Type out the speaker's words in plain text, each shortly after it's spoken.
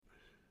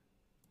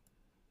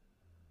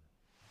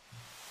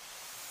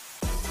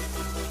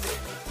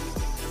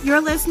You're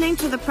listening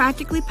to the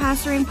Practically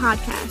Pastoring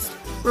Podcast,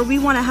 where we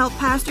want to help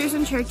pastors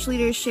and church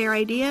leaders share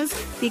ideas,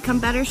 become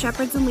better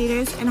shepherds and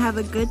leaders, and have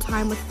a good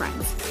time with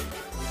friends.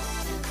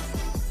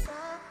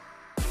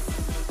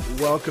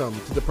 Welcome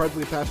to the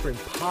Practically Pastoring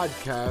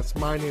Podcast.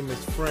 My name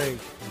is Frank,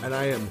 and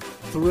I am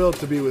thrilled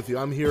to be with you.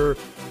 I'm here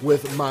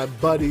with my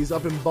buddies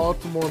up in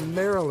Baltimore,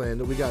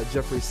 Maryland. We got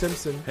Jeffrey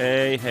Simpson.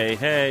 Hey,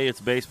 it's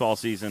baseball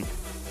season.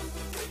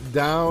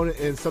 Down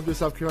in Sumter,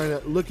 South Carolina,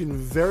 looking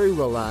very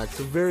relaxed,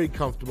 very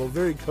comfortable,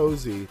 very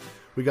cozy.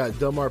 We got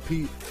Delmar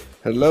Pete.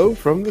 Hello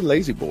from the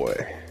Lazy Boy.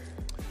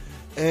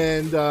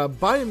 And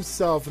by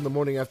himself in the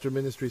Morning After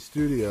Ministry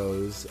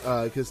studios,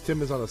 because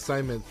Tim is on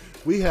assignment,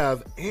 we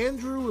have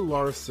Andrew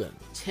Larson.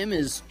 Tim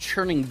is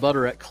churning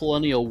butter at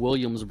Colonial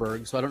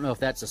Williamsburg, so I don't know if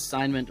that's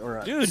assignment or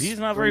a... Dude, he's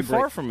not very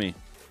far from me.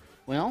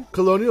 Well...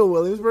 Colonial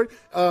Williamsburg?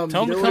 Tell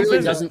him to come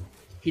visit.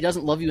 He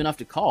doesn't love you enough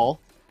to call.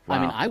 Wow. I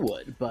mean, I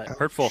would, but...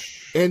 Hurtful.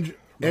 Andrew,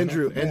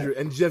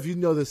 and Jeff, you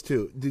know this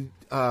too. Did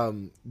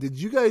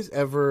you guys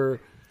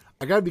ever...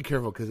 I gotta be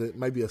careful because it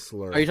might be a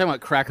slur. Are you talking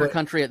about Cracker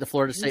Country at the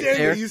Florida State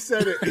Fair? You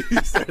said it.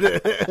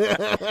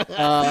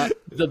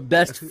 The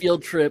best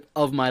field trip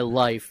of my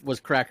life was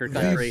Cracker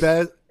Country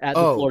at the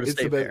Florida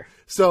State Fair.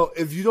 So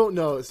if you don't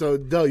know,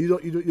 you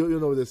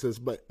don't know what this is,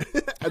 but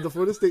at the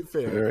Florida State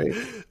Fair,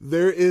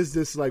 there is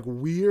this like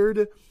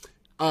weird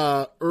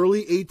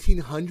early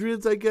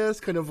 1800s, I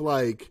guess, kind of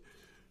like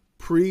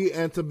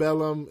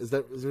pre-antebellum. Is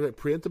that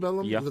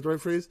pre-antebellum? Yeah. Is that the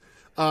right phrase?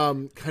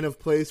 Kind of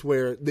place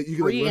where that you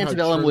can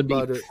pre-antebellum would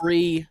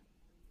be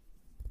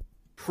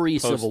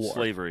pre-Civil War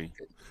slavery.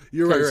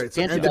 You're right.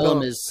 So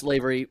antebellum is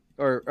slavery,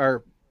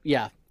 or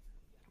yeah.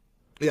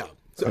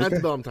 So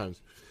antebellum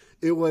times,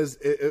 it was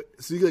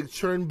so you like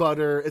churn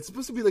butter. It's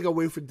supposed to be like a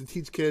way to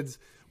teach kids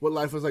what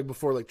life was like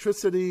before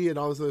electricity and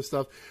all this other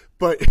stuff.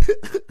 But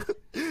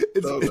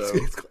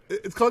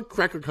it's called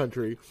Cracker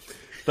Country.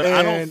 But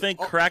I don't think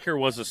cracker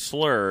was a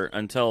slur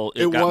until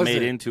it got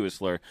made into a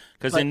slur.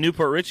 Because in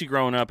Newport Richey,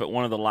 growing up at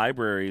one of the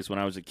libraries when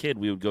I was a kid,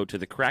 we would go to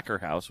the Cracker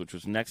House, which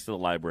was next to the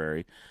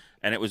library,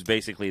 and it was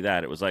basically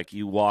that. It was like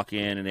you walk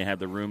in and they had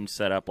the rooms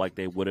set up like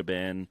they would have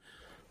been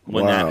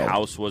when that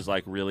house was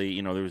like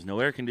really, there was no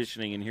air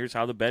conditioning, and here's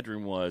how the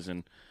bedroom was.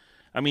 And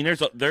I mean,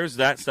 there's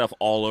that stuff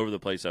all over the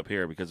place up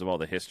here because of all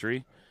the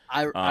history.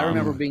 I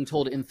remember being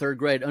told in third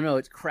grade, oh no,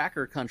 it's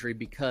Cracker Country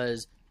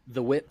because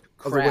the whip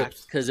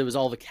cracked because it was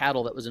all the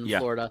cattle that was in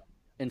Florida,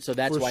 and so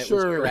that's why it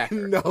was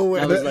Cracker. No way.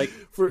 I was like,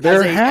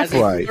 as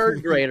a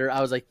third grader, I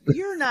was like,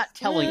 you're not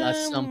telling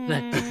us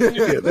something.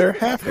 They're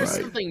half There's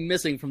right. something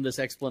missing from this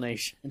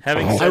explanation.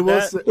 Having said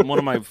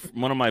that,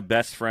 one of my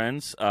best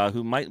friends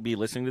who might be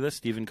listening to this,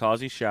 Stephen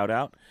Causey, shout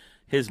out.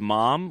 His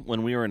mom,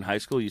 when we were in high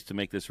school, used to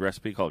make this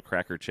recipe called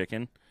cracker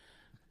chicken.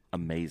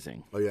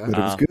 Amazing. Oh yeah, it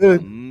was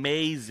good.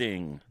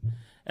 Amazing.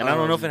 And I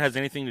don't know if it has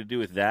anything to do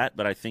with that,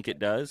 but I think it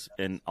does.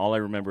 And all I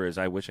remember is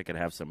I wish I could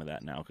have some of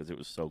that now because it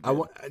was so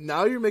good.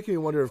 Now you're making me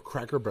wonder if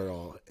Cracker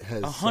Barrel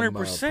has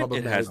 100%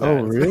 it has that.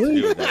 Oh,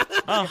 really?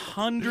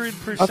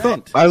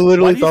 100%. I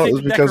literally thought it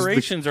was the because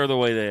decorations are the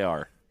way they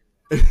are.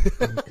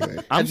 Okay.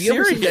 I'm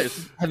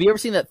serious. Have you ever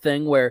seen that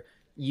thing where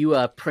you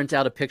print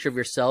out a picture of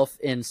yourself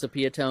in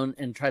sepia tone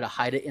and try to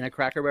hide it in a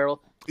Cracker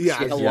Barrel? Dude,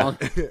 I've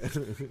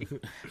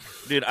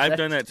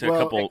done that to a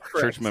couple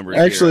church members.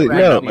 Actually,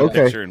 here. no,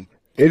 okay.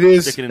 It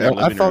is.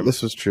 I thought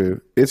this was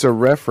true. It's a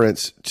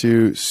reference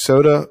to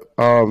soda,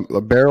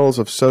 barrels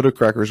of soda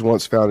crackers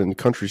once found in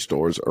country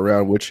stores,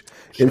 around which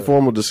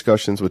informal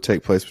discussions would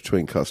take place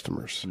between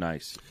customers.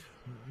 Nice,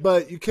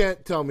 but you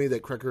can't tell me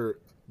that Cracker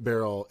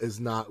Barrel is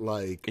not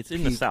like it's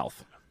in the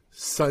South.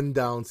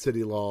 Sundown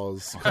City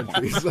Laws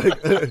countries.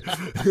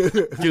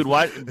 Dude,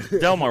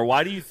 Delmar,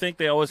 why do you think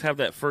they always have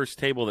that first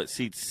table that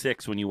seats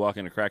 6 when you walk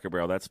into Cracker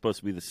Barrel? That's supposed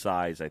to be the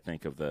size, I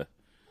think, of the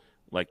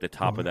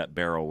top of that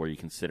barrel where you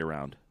can sit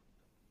around.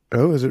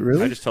 Oh, is it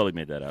really? I just totally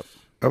made that up.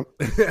 Oh.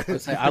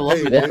 I love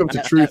welcome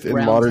to truth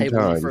in modern times.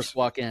 When you first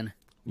walk in.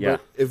 Yeah.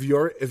 But if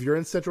you're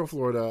in Central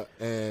Florida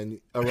and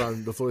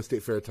around the Florida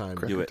State Fair time,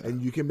 do it,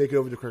 and you can make it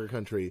over to Cracker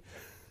Country,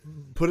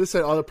 put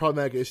aside all the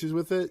problematic issues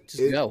with it.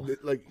 Just go.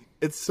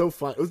 It's so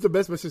fun. It was the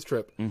best Mrs.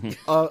 Trip.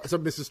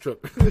 Mrs.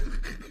 Trip.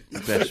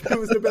 It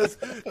was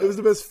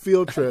the best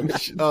field trip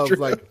of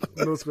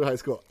middle school, high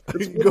school.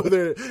 You can go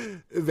there,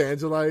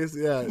 evangelize.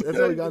 Yeah, that's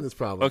how we got this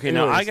problem. Okay,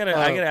 anyways, now I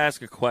gotta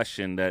ask a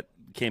question that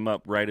came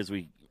up right as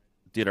we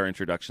did our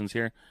introductions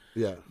here.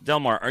 Yeah,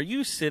 Delmar, are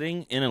you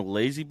sitting in a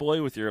lazy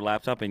boy with your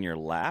laptop in your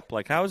lap?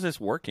 Like, how is this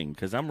working?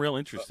 Because I'm real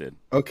interested.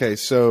 Okay,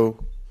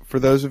 so for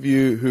those of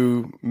you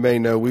who may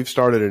know, we've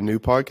started a new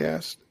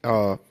podcast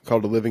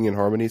called Living in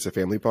Harmony. It's a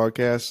family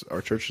podcast.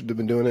 Our church has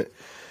been doing it.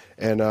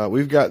 And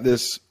we've got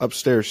this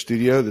upstairs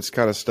studio that's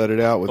kind of studded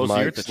out with mics so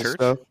you're at the and church?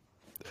 Stuff.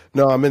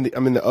 No, I'm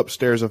in the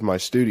upstairs of my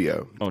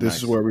studio. This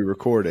is where we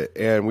record it.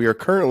 And we are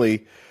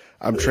currently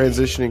I'm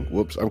currently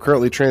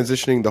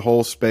transitioning the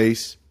whole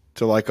space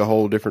to like a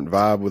whole different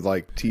vibe with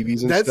like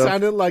TVs and that stuff. That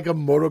sounded like a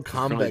Mortal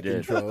Kombat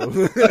intro.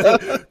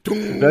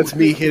 That's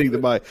me hitting the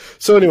mic.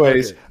 So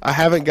anyways, I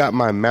haven't got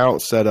my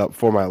mount set up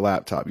for my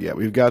laptop yet.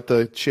 We've got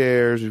the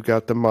chairs, we've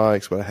got the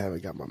mics, but I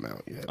haven't got my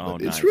mount yet. Oh,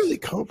 but nice. It's really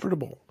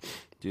comfortable.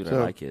 Dude, I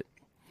like it.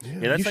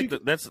 Yeah, that's like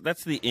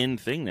that's the in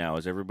thing now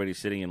is everybody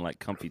sitting in like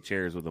comfy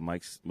chairs with a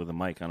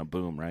mic on a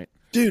boom, right?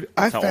 Dude,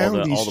 I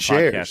found all the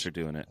chairs. Podcasts are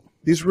doing it.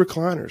 These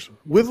recliners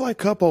with like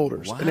cup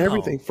holders and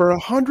everything for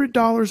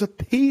 $100 a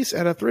piece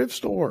at a thrift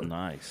store.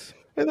 Nice.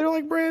 And they're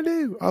like brand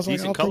new. I was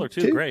decent like, color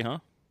too, gray, huh?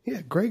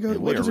 Yeah, gray goes.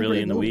 We are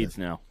really in the weeds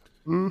now.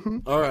 Mm-hmm.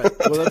 All right,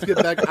 well, let's get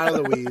back out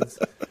of the weeds.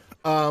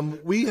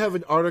 We have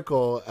an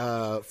article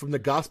from the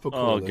Gospel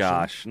Coalition. Oh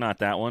gosh, not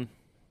that one.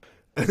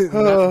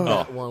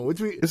 That one.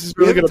 This is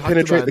really going to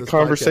penetrate the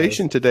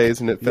conversation today,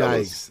 isn't it,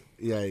 fellas?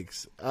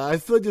 Yikes! I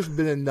feel like there's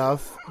been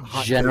enough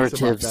hot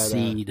generative about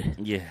seed.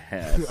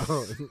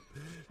 Yes.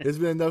 There's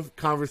been enough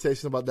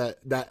conversation about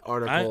that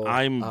article.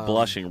 I'm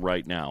blushing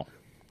right now.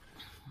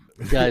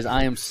 Guys,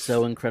 I am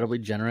so incredibly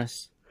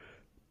generous.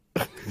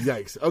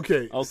 Yikes.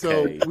 Okay,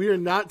 so we are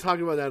not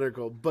talking about that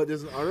article, but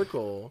there's an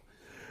article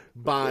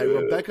by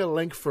Rebecca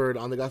Lankford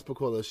on the Gospel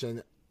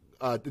Coalition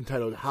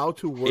entitled "How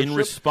to Worship." In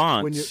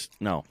response,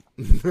 no.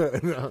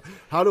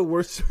 How to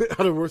worship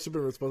in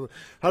response.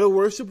 How to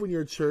worship when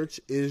your church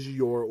is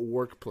your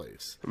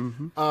workplace.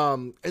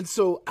 Mm-hmm. And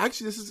so,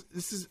 actually,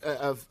 this is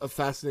a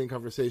fascinating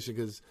conversation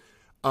because,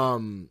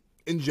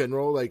 in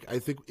general, like I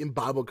think in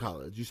Bible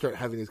college, you start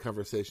having these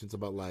conversations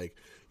about like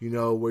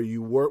where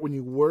you work when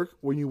you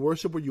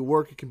worship where you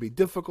work, it can be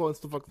difficult and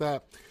stuff like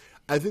that.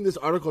 I think this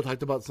article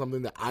talked about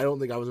something that I don't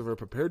think I was ever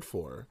prepared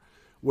for.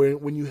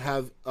 When you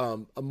have a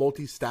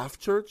multi-staff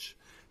church,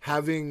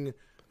 having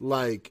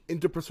like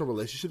interpersonal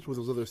relationships with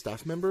those other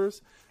staff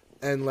members,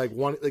 and like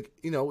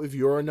if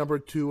you're a number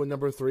 2 and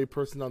number 3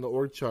 person on the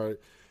org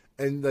chart,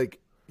 and like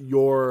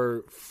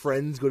your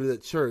friends go to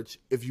that church,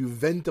 if you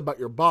vent about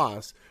your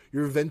boss,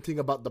 you're venting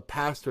about the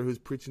pastor who's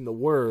preaching the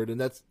word, and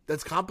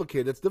that's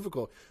complicated, that's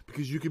difficult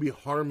because you could be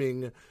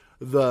harming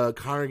the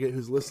congregant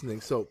who's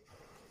listening. So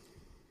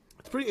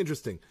it's pretty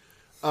interesting.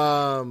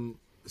 So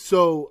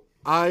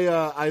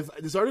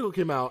this article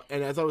came out,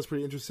 and I thought it was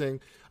pretty interesting.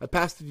 I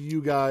passed it to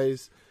you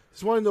guys.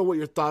 Just want to know what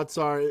your thoughts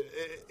are.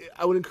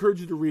 I would encourage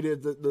you to read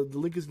it. The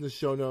link is in the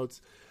show notes,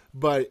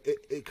 but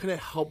it kind of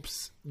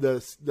helps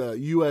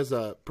you as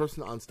a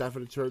person on staff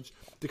at a church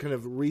to kind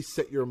of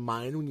reset your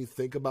mind when you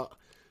think about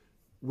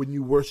when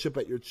you worship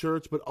at your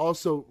church, but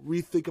also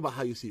rethink about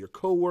how you see your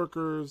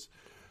coworkers,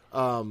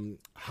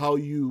 how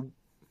you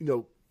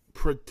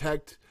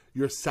protect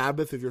your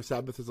Sabbath if your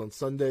Sabbath is on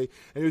Sunday.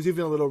 And there's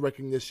even a little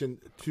recognition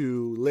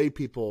to lay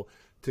people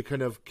to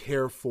kind of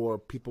care for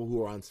people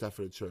who are on staff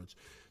at a church.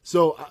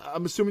 So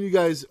I'm assuming you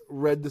guys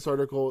read this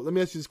article. Let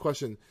me ask you this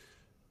question.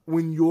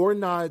 When you're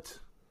not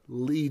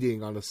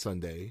leading on a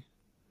Sunday,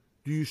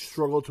 do you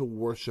struggle to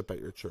worship at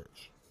your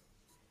church?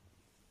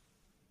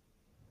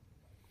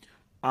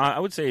 I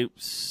would say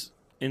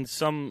in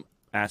some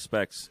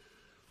aspects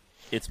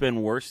it's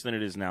been worse than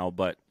it is now,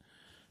 but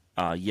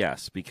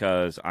yes,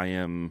 because I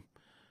am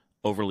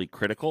overly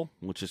critical,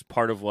 which is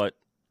part of what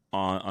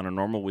on a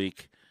normal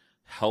week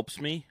helps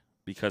me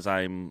because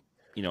I'm,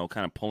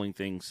 kind of pulling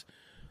things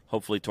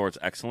hopefully towards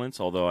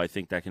excellence, although I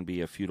think that can be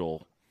a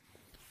futile,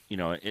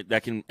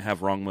 that can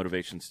have wrong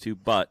motivations too,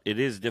 but it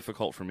is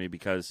difficult for me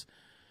because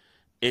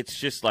it's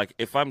just like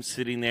if I'm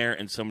sitting there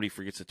and somebody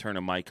forgets to turn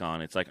a mic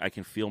on, it's like I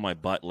can feel my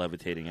butt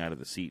levitating out of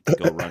the seat to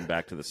go run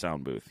back to the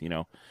sound booth,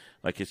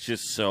 Like it's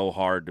just so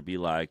hard to be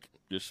like,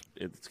 it's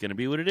going to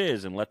be what it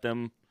is and let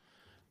them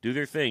do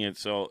their thing.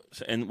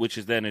 And which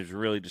is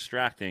really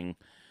distracting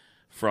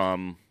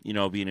from,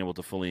 being able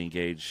to fully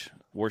engage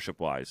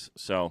worship-wise.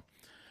 So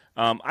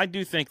I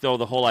do think, though,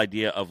 the whole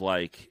idea of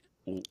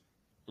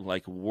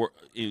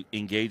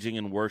engaging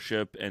in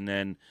worship and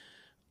then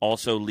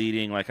also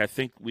leading, I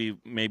think we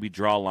maybe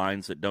draw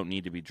lines that don't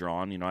need to be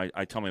drawn.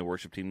 I tell my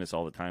worship team this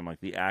all the time,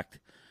 the act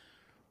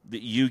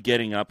that you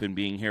getting up and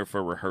being here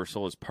for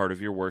rehearsal is part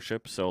of your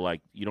worship. So,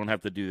 you don't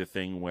have to do the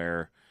thing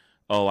where,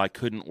 oh, I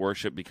couldn't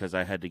worship because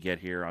I had to get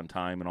here on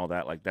time and all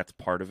that. That's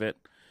part of it.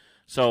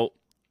 So,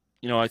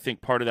 I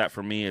think part of that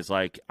for me is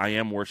I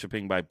am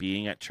worshiping by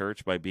being at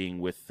church, by being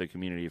with the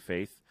community of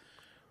faith.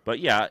 But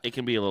yeah, it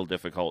can be a little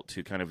difficult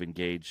to kind of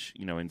engage,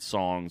 in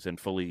songs and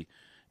fully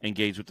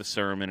engage with the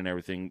sermon and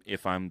everything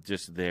if I'm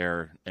just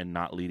there and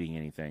not leading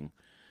anything.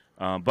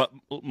 But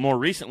more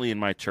recently in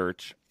my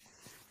church,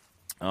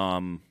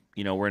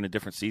 we're in a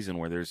different season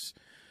where there's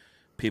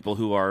people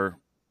who are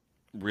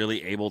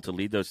really able to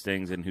lead those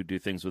things and who do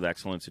things with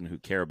excellence and who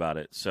care about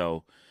it.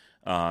 So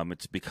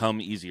it's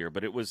become easier,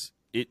 but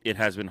it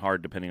has been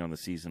hard depending on the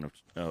season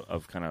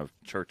of kind of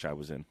church I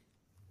was in.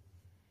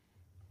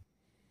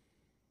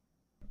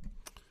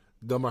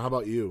 Delmar, how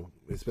about you?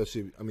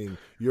 Especially,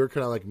 you're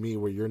kind of like me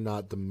where you're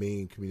not the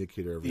main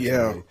communicator of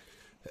Sunday.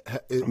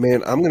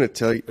 Man, I'm going to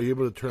tell you. Are you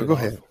able to turn it off? Go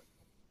ahead.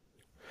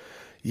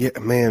 Yeah,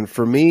 man,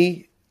 for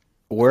me,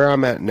 where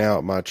I'm at now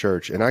at my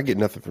church, and I get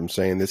nothing from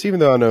saying this, even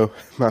though I know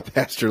my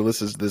pastor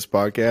listens to this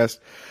podcast,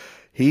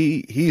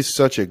 he's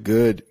such a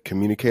good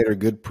communicator,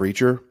 good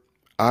preacher.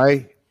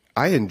 I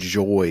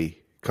enjoy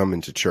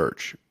coming to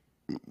church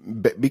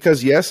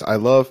because yes, I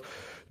love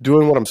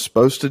doing what I'm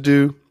supposed to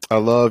do. I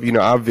love,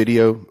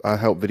 I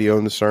help video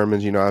in the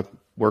sermons. I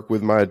work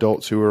with my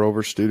adults who are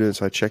over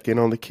students. I check in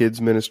on the kids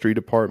ministry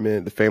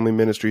department, the family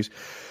ministries.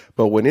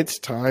 But when it's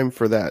time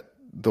for the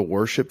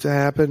worship to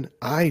happen,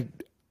 I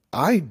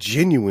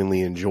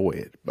genuinely enjoy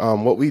it.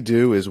 What we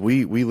do is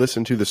we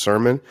listen to the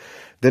sermon.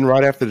 Then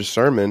right after the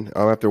sermon,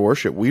 after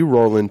worship, we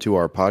roll into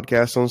our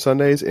podcast on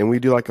Sundays and we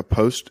do like a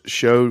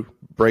post-show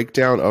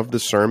breakdown of the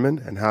sermon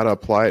and how to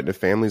apply it to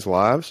families'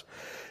 lives.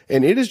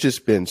 And it has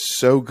just been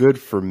so good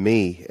for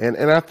me. And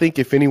I think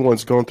if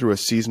anyone's going through a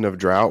season of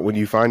drought, when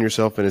you find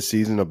yourself in a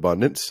season of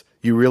abundance,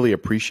 you really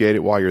appreciate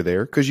it while you're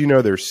there because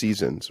there's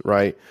seasons,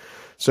 right?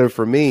 So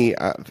for me,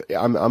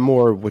 I'm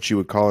more what you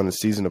would call in a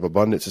season of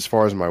abundance as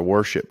far as my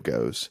worship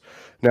goes.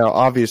 Now,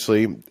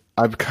 obviously,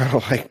 I'm kind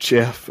of like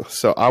Jeff,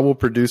 so I will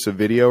produce a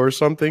video or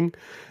something,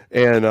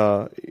 and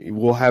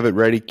we'll have it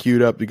ready,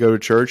 queued up to go to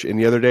church. And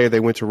the other day,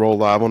 they went to roll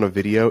live on a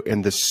video,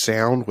 and the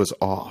sound was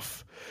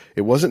off.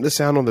 It wasn't the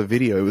sound on the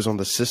video, it was on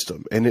the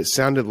system. And it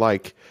sounded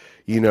like,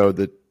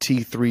 the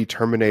T3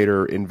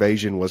 Terminator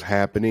invasion was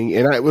happening.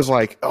 And it was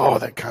like, oh,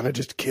 that kind of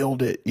just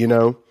killed it,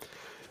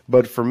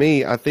 But for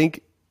me, I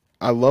think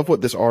I love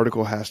what this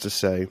article has to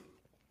say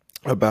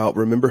about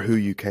remember who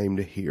you came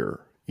to hear.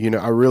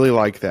 I really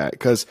like that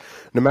because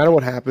no matter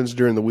what happens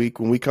during the week,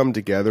 when we come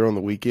together on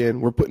the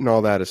weekend, we're putting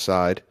all that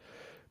aside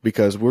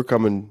because we're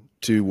coming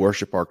to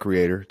worship our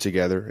Creator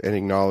together and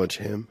acknowledge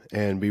Him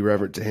and be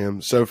reverent to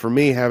Him. So for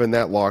me, having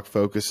that locked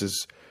focus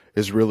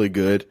is really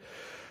good.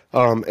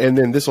 And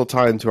then this will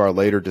tie into our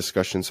later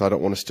discussion, so I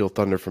don't want to steal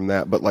thunder from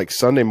that. But like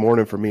Sunday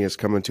morning for me is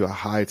coming to a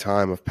high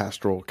time of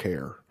pastoral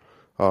care,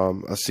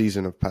 a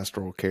season of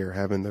pastoral care,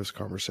 having those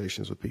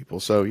conversations with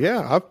people. So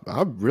yeah,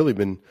 I've really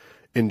been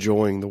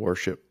enjoying the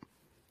worship.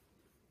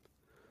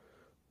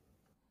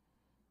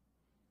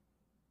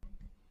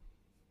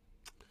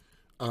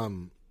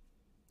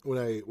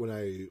 When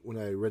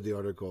I read the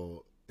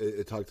article,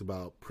 it talked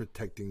about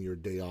protecting your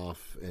day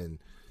off and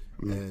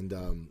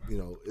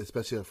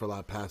especially for a lot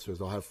of pastors,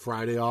 they'll have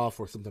Friday off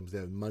or sometimes they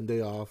have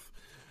Monday off.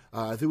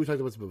 I think we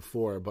talked about this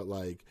before, but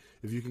like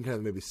if you can kind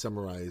of maybe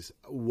summarize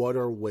what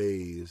are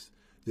ways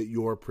that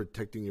you're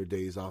protecting your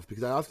days off,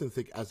 because I often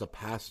think as a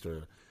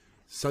pastor,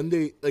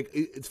 Sunday, like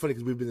it's funny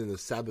because we've been in the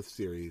Sabbath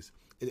series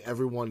and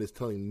everyone is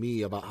telling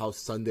me about how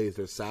Sunday is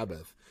their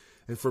Sabbath.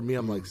 And for me,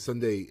 I'm like,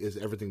 Sunday is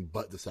everything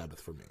but the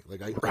Sabbath for me.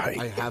 Like,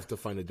 I have to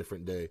find a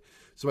different day.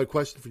 So my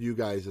question for you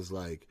guys is,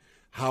 like,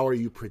 how are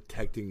you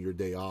protecting your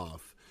day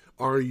off?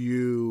 Are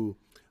you,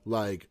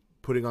 like,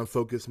 putting on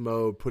focus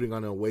mode, putting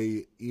on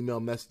away email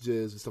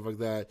messages and stuff like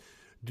that?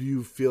 Do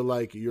you feel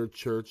like your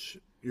church,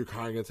 your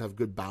congregants have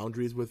good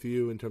boundaries with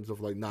you in terms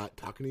of, like, not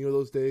talking to you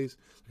those days?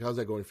 Like, how's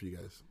that going for you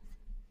guys?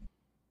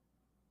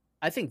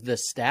 I think the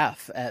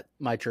staff at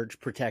my church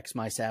protects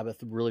my Sabbath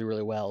really,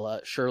 really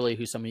well. Shirley,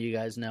 who some of you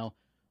guys know,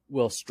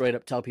 will straight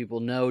up tell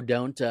people, no,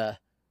 don't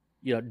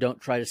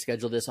try to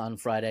schedule this on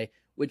Friday,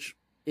 which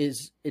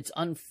it's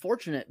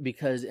unfortunate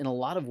because in a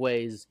lot of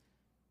ways,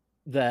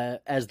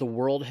 as the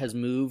world has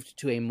moved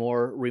to a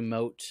more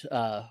remote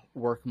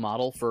work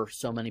model for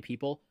so many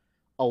people,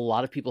 a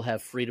lot of people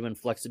have freedom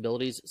and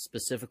flexibilities,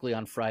 specifically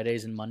on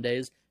Fridays and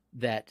Mondays,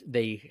 that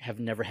they have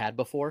never had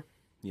before.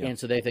 Yeah. And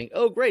so they think,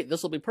 oh, great,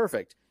 this will be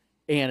perfect.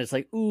 And it's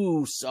like,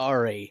 ooh,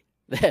 sorry.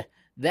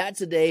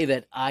 That's a day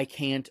that I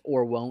can't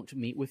or won't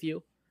meet with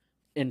you.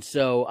 And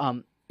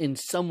so in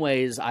some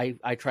ways,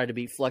 I try to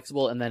be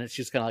flexible, and then it's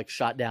just kind of like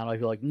shot down. I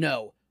feel like,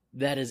 no,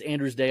 that is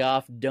Andrew's day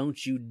off. Don't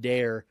you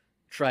dare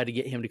try to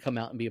get him to come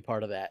out and be a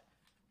part of that.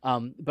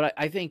 But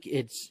I think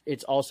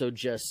it's also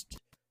just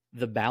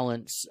the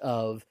balance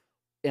of,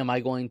 am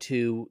I going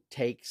to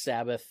take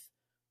Sabbath,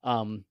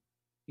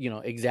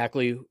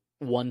 exactly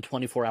one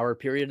 24-hour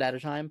period at a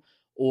time?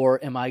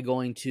 Or am I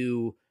going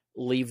to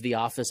leave the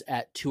office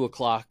at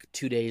 2:00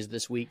 2 days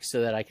this week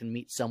so that I can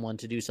meet someone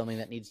to do something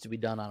that needs to be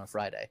done on a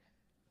Friday?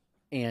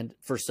 And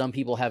for some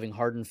people, having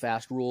hard and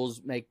fast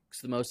rules makes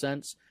the most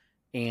sense.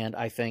 And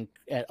I think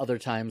at other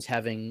times,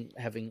 having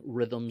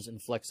rhythms and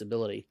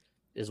flexibility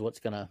is what's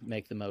going to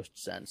make the most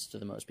sense to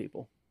the most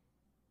people.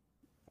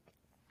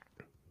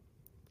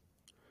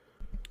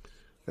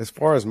 As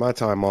far as my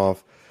time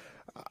off,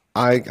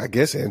 I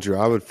guess, Andrew,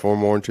 I would fall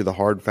more into the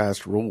hard,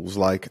 fast rules.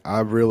 Like, I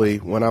really,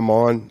 when I'm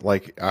on,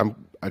 like,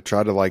 I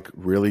try to, like,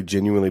 really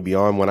genuinely be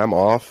on. When I'm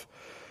off,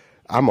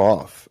 I'm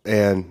off.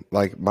 And,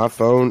 like, my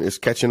phone is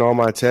catching all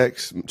my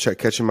texts,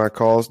 catching my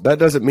calls. That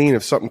doesn't mean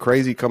if something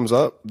crazy comes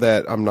up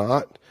that I'm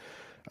not.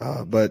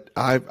 But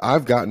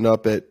I've gotten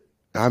up at,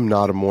 I'm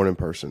not a morning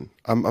person.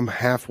 I'm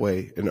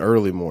halfway an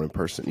early morning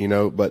person,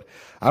 but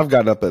I've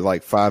gotten up at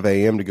like 5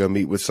 a.m. to go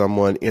meet with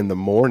someone in the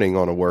morning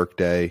on a work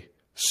day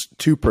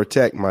to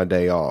protect my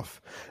day off.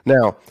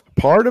 Now,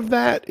 part of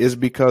that is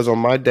because on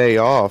my day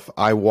off,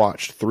 I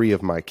watched 3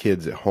 of my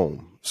kids at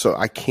home. So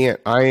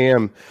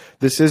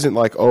this isn't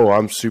like, oh,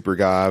 I'm super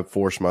guy, I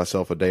forced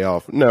myself a day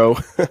off. No,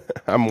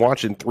 I'm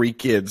watching 3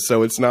 kids.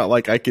 So it's not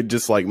like I could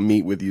just like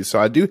meet with you. So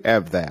I do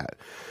have that.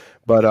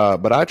 But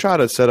I try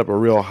to set up a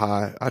real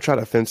high. I try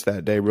to fence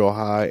that day real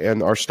high.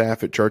 And our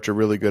staff at church are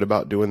really good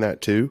about doing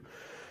that too.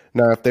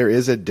 Now, if there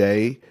is a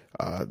day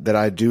that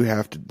I do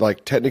have to,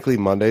 like, technically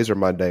Mondays are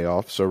my day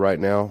off. So right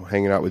now,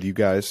 hanging out with you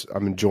guys,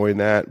 I'm enjoying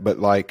that. But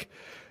like,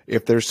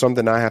 if there's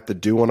something I have to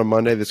do on a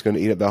Monday that's going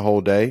to eat up that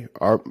whole day,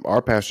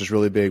 our pastor's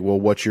really big. Well,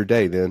 what's your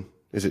day then?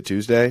 Is it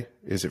Tuesday?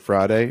 Is it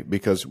Friday?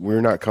 Because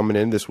we're not coming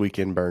in this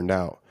weekend burned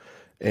out.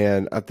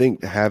 And I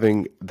think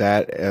having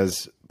that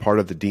as part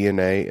of the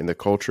DNA and the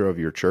culture of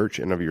your church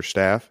and of your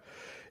staff,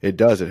 it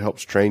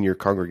helps train your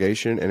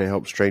congregation and it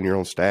helps train your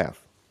own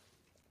staff.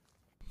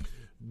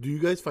 Do you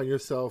guys find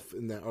yourself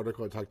in that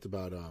article I talked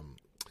about,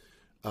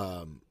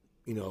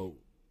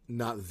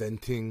 not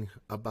venting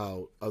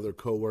about other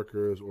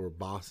coworkers or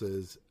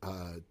bosses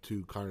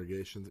to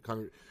congregations,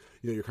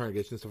 your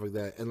congregation and stuff like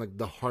that? And like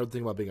the hard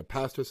thing about being a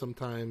pastor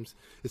sometimes,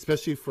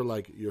 especially for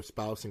like your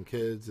spouse and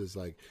kids, is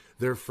like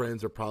their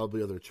friends are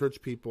probably other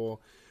church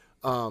people.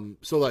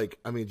 So like,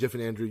 I mean, Jeff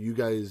and Andrew, you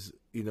guys,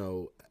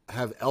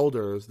 have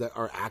elders that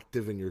are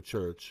active in your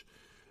church.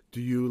 Do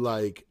you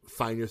like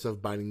find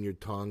yourself biting your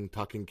tongue,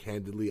 talking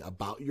candidly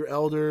about your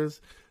elders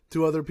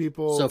to other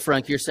people? So,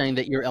 Frank, you're saying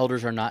that your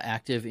elders are not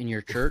active in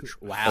your church?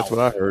 Wow, that's what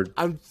I heard.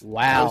 I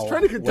was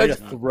trying to Way to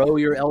throw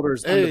your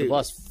elders under the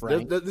bus,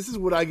 Frank. This is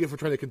what I get for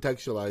trying to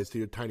contextualize to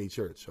your tiny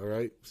church. All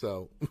right,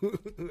 so.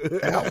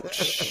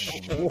 Ouch!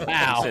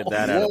 Wow. Said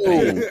that out of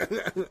pain.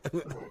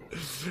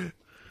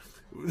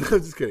 I'm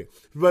just kidding.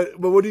 But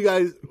what do you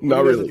guys?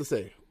 Not really. Have to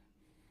say?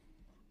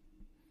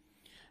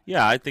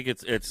 Yeah, I think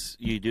it's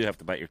you do have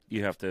to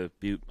you have to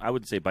be, I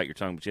wouldn't say bite your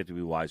tongue, but you have to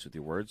be wise with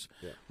your words,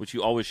 which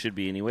you always should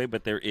be anyway.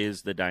 But there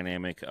is the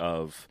dynamic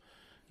of,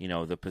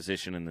 the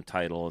position and the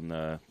title and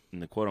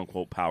the quote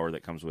unquote power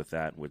that comes with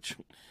that, which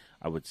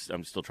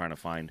I'm still trying to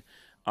find.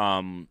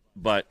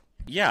 But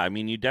yeah, I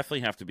mean, you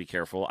definitely have to be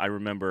careful. I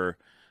remember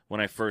when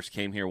I first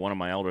came here, one of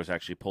my elders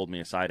actually pulled me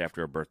aside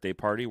after a birthday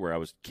party where I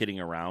was kidding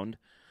around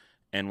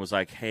and was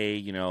like, hey,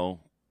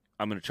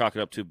 I'm going to chalk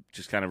it up to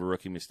just kind of a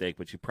rookie mistake,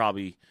 but you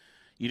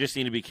just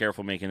need to be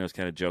careful making those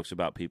kind of jokes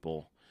about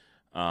people,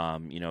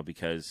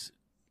 because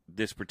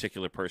this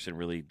particular person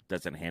really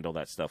doesn't handle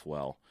that stuff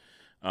well.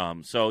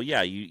 So,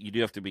 yeah, you do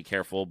have to be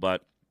careful,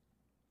 but,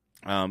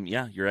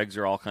 your eggs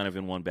are all kind of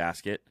in one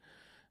basket,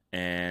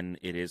 and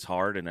it is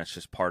hard, and that's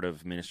just part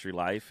of ministry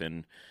life.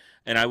 And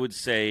I would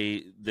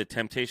say the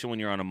temptation when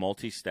you're on a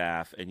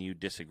multi-staff and you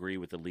disagree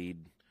with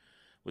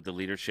the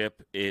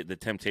leadership, the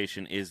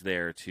temptation is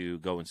there to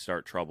go and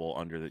start trouble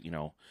under the,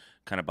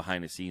 kind of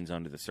behind the scenes,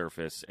 under the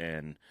surface,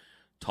 and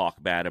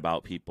talk bad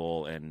about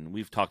people. And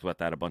we've talked about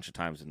that a bunch of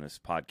times in this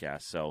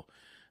podcast. So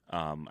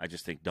I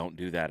just think don't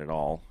do that at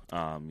all.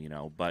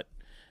 But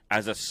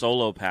as a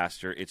solo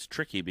pastor, it's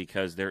tricky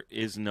because there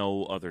is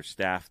no other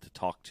staff to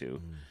talk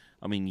to.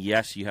 I mean,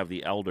 yes, you have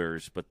the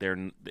elders, but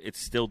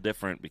it's still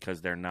different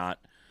because they're not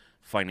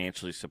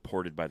financially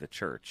supported by the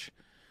church.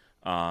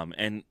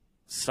 And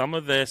some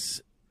of this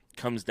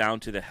comes down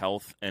to the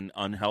health and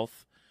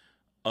unhealth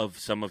of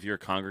some of your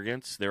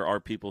congregants. There are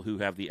people who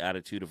have the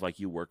attitude of like,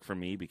 you work for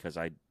me because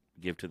I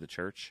give to the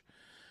church.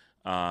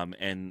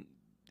 And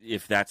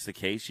if that's the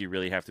case, you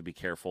really have to be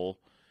careful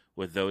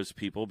with those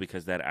people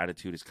because that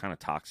attitude is kind of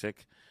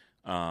toxic.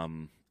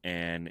 And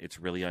it's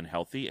really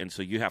unhealthy. And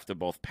so you have to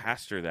both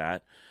pastor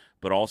that,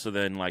 but also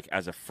then like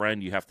as a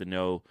friend, you have to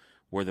know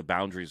where the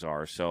boundaries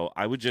are. So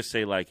I would just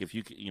say like, if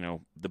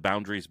the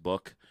boundaries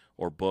book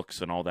or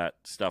books and all that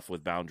stuff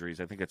with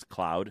boundaries, I think it's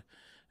Cloud,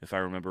 if I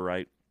remember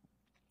right.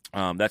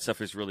 That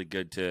stuff is really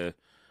good to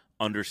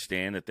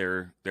understand that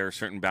there are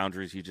certain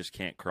boundaries you just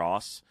can't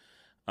cross,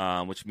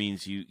 which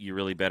means you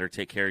really better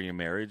take care of your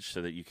marriage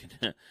so that you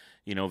can,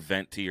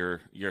 vent to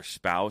your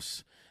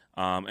spouse.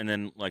 And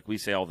then, like we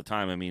say all the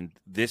time, I mean,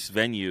 this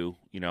venue,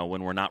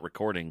 when we're not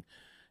recording,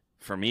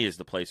 for me is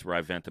the place where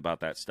I vent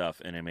about that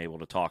stuff and am able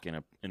to talk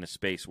in a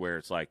space where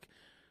it's like,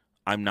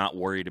 I'm not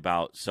worried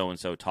about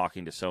so-and-so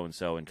talking to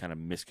so-and-so and kind of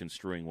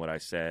misconstruing what I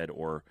said,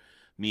 or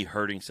me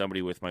hurting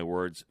somebody with my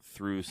words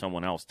through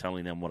someone else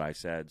telling them what I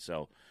said.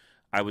 So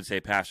I would say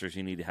pastors,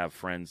 you need to have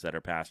friends that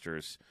are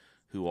pastors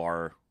who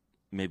are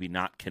maybe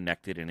not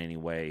connected in any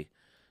way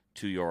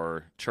to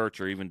your church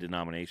or even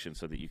denomination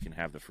so that you can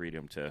have the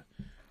freedom to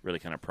really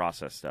kind of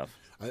process stuff.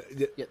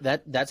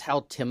 That's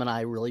how Tim and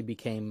I really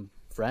became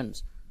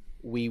friends.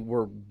 We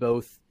were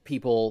both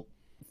people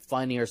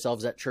finding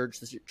ourselves at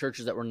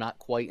churches that were not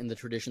quite in the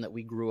tradition that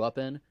we grew up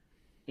in.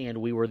 And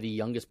we were the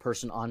youngest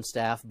person on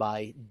staff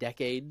by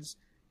decades.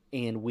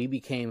 And we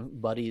became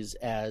buddies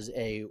as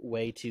a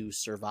way to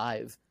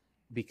survive,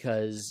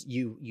 because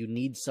you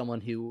need someone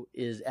who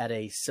is at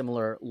a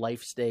similar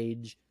life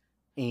stage,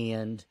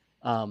 and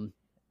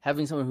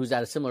having someone who's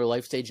at a similar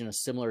life stage and a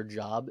similar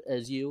job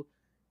as you,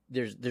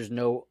 there's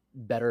no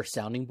better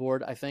sounding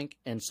board, I think.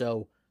 And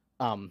so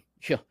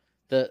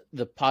the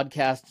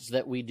podcasts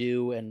that we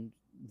do and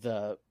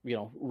the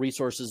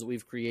resources that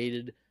we've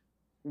created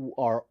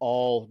are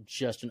all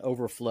just an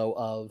overflow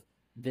of,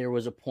 there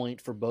was a point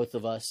for both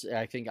of us.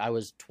 I think I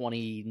was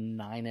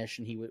 29-ish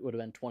and he would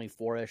have been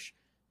 24-ish,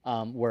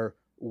 where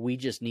we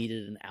just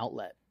needed an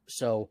outlet.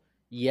 So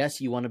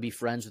yes, you want to be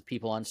friends with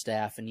people on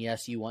staff, and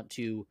yes, you want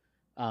to,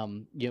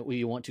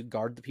 you want to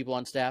guard the people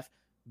on staff.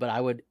 But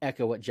I would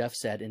echo what Jeff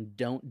said, and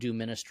don't do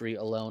ministry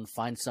alone.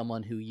 Find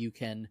someone who you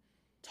can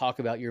talk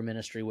about your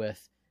ministry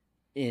with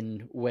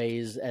in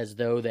ways as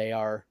though they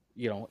are,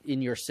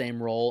 in your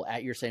same role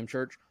at your same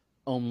church,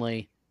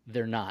 only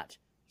they're not.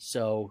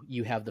 So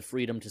you have the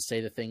freedom to say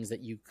the things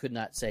that you could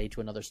not say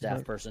to another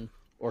staff person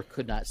or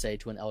could not say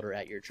to an elder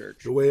at your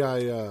church. The way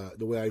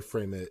I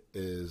frame it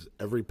is,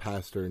 every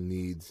pastor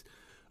needs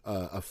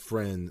a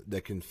friend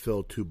that can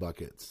fill two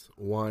buckets.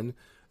 One,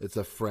 it's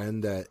a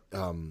friend that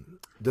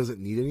doesn't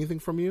need anything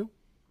from you.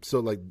 So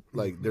like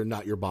they're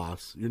not your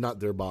boss, you're not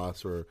their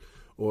boss, or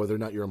they're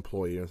not your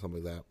employee or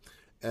something like that.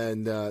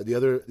 And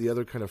the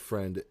other kind of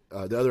friend,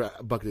 the other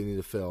bucket they need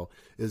to fill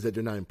is that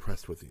they're not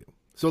impressed with you.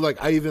 So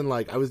like I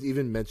was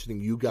even mentioning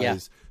you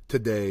guys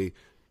today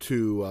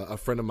to a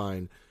friend of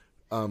mine,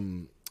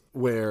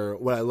 where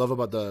what I love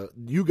about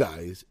you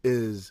guys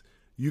is,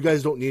 you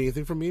guys don't need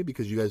anything from me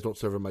because you guys don't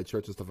serve in my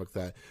church and stuff like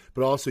that.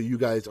 But also, you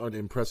guys aren't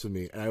impressed with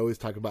me, and I always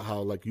talk about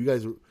how like you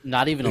guys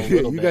not even a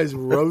little. You guys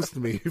roast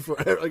me for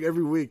like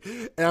every week,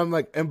 and I'm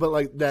like, but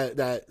like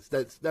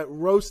that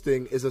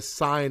roasting is a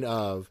sign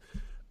of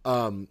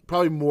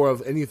probably more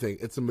of anything.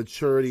 It's a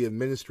maturity of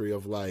ministry,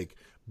 of like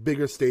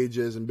bigger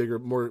stages and bigger,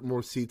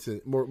 more seats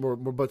and more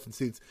butts and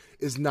seats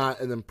is not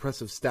an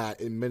impressive stat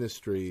in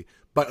ministry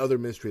by other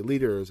ministry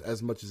leaders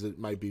as much as it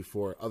might be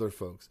for other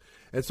folks.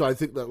 And so I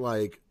think that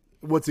like,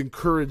 what's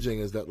encouraging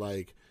is that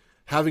like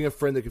having a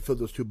friend that can fill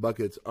those two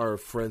buckets are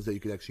friends that you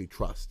can actually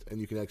trust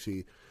and you can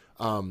actually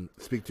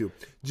speak to.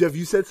 Jeff,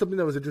 you said something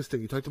that was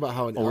interesting. You talked about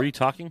how were you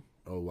talking?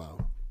 Oh, wow.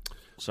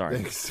 Sorry.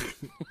 Thanks.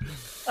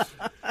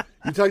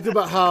 You talked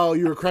about how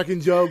you were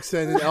cracking jokes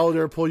and an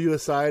elder pulled you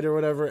aside or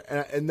whatever,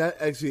 and that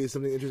actually is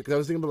something interesting, because I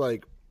was thinking about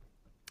like,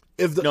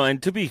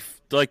 and to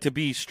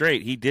be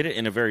straight, he did it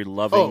in a very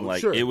loving,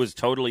 sure. It was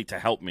totally to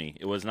help me.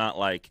 It was not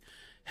like,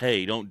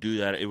 hey, don't do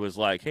that. It was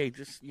like, hey,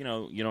 just, you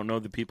don't know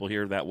the people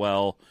here that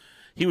well.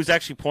 He was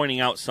actually pointing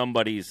out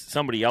somebody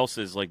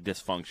else's like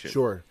dysfunction.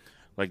 Sure.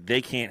 Like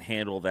they can't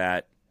handle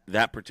that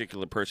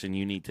particular person.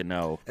 You need to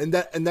know. And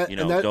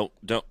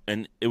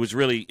it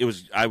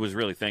was I was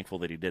really thankful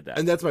that he did that.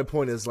 And that's my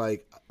point, is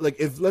like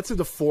if, let's say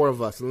the four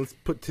of us, and let's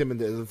put Tim in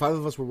there, the five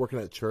of us were working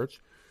at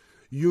church,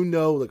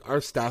 like our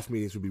staff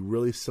meetings would be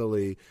really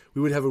silly.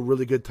 We would have a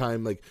really good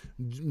time, like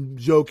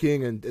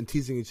joking and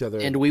teasing each other,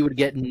 and we would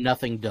get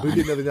nothing done.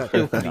 We get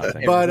nothing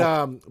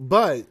done.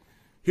 But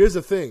here's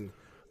the thing.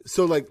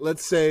 So like,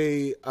 let's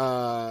say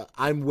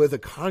I'm with a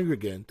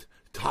congregant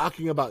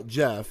talking about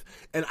Jeff,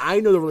 and I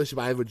know the relationship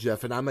I have with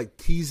Jeff, and I'm like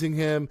teasing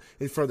him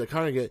in front of the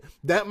congregant.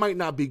 That might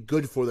not be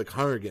good for the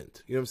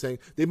congregant. You know what I'm saying?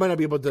 They might not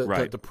be able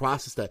to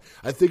process that.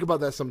 I think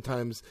about that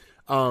sometimes.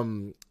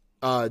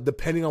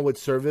 Depending on which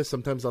service,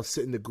 sometimes I'll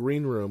sit in the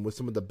green room with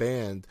some of the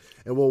band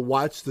and we'll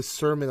watch the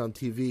sermon on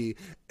TV.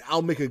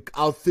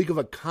 I'll think of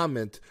a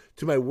comment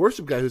to my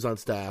worship guy who's on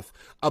staff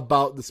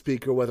about the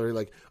speaker, whether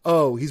like,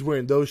 oh, he's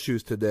wearing those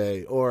shoes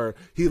today, or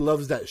he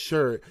loves that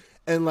shirt.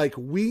 And like,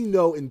 we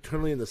know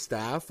internally in the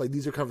staff, like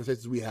these are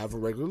conversations we have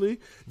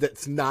regularly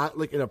that's not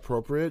like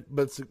inappropriate,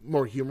 but it's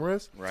more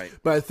humorous. Right.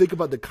 But I think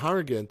about the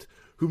congregant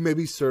who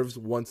maybe serves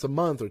once a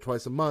month or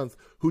twice a month,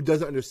 who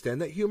doesn't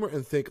understand that humor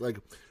and think like,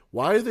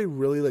 why are they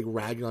really like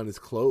ragging on his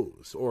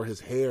clothes or his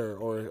hair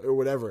or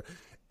whatever?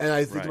 And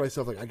I think to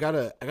myself, like, I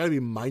gotta be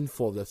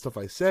mindful of that stuff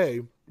I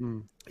say.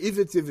 If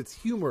it's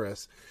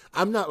humorous,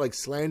 I'm not like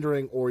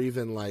slandering or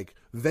even like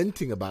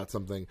venting about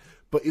something,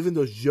 but even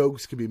those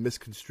jokes can be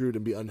misconstrued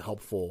and be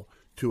unhelpful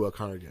to a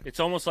congregant. It's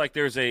almost like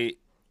there's a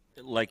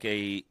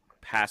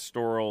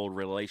pastoral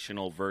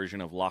relational version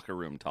of locker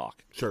room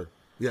talk. Sure.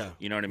 Yeah.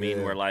 You know what I mean?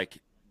 Yeah. Where like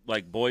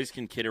boys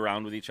can kid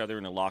around with each other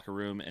in a locker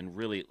room and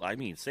really,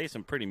 say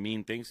some pretty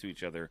mean things to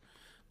each other,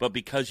 but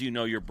because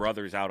your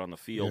brother's out on the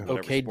field, whatever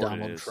okay, sport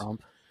Donald it is.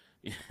 Trump.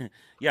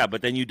 Yeah,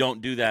 but then you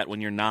don't do that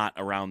when you're not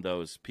around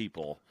those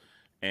people.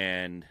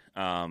 And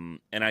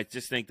I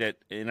just think that,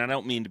 and I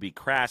don't mean to be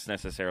crass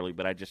necessarily,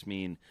 but I just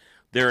mean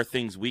there are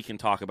things we can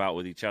talk about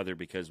with each other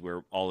because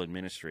we're all in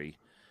ministry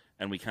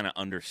and we kind of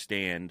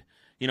understand.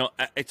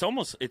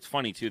 It's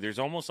funny too. There's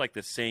almost like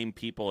the same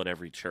people at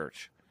every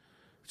church.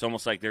 It's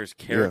almost like there's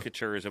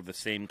caricatures of the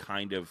same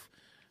kind of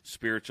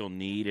spiritual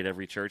need at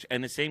every church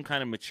and the same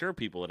kind of mature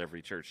people at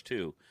every church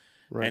too.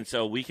 Right. And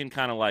so we can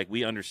kind of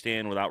we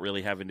understand without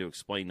really having to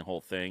explain the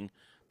whole thing,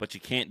 but you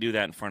can't do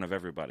that in front of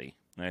everybody.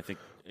 And I think,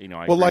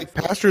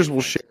 pastors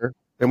will share,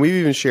 and we've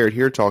even shared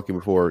here talking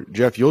before,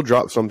 Jeff, you'll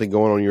drop something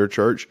going on in your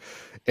church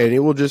and it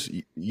will just,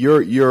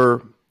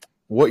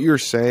 what you're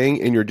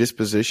saying and your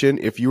disposition,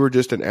 if you were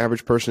just an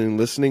average person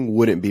listening,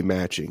 wouldn't be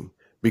matching.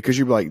 Because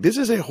you'd be like, this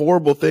is a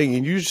horrible thing,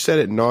 and you just said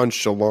it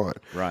nonchalant.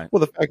 Right.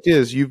 Well, the fact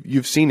is,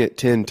 you've seen it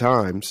 10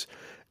 times,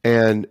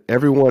 and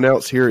everyone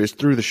else here is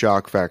through the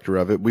shock factor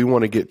of it. We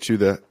want to get to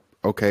the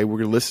Okay,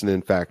 we're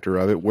listening factor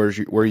of it. Where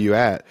are you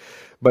at?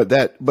 But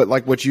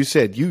like what you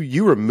said,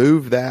 you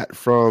remove that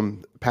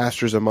from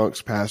pastors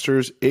amongst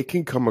pastors, it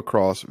can come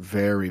across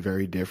very,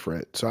 very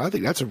different. So I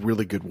think that's a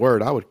really good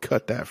word. I would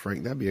cut that,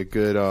 Frank. That'd be a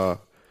good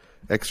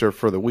excerpt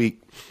for the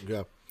week.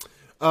 Yeah.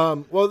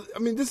 Well, I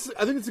mean,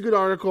 I think it's a good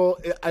article.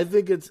 I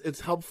think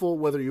it's helpful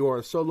whether you are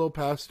a solo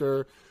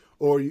pastor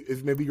or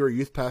if maybe you're a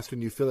youth pastor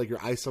and you feel like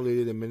you're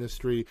isolated in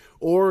ministry,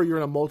 or you're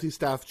in a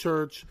multi-staff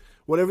church,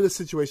 whatever the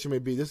situation may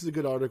be. This is a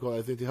good article,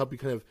 I think, to help you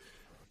kind of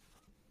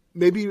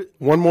maybe.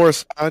 One more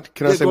aside.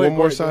 Can I say one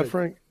more aside,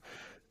 Frank?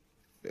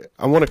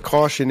 I want to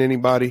caution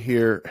anybody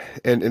here,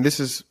 and this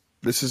is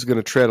going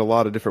to tread a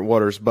lot of different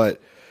waters,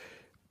 but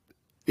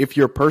if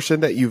your person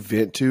that you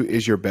vent to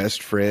is your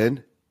best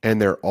friend and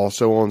they're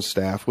also on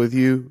staff with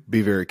you,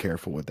 be very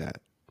careful with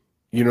that.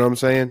 You know what I'm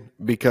saying?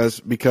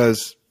 Because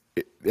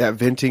that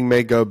venting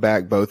may go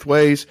back both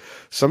ways.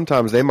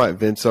 Sometimes they might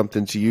vent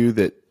something to you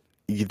that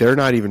they're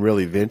not even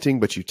really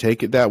venting, but you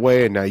take it that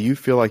way, and now you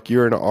feel like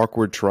you're in an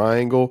awkward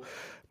triangle.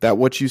 That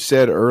what you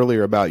said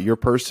earlier about your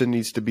person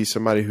needs to be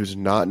somebody who's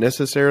not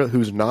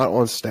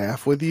on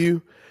staff with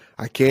you.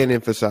 I can't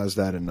emphasize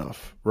that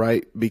enough,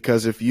 right?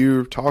 Because if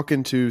you're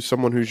talking to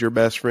someone who's your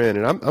best friend,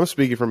 and I'm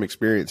speaking from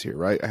experience here,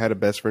 right? I had a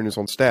best friend who's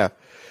on staff.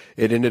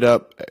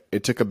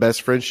 It took a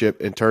best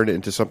friendship and turned it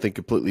into something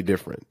completely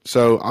different.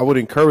 So I would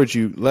encourage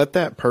you, let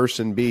that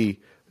person be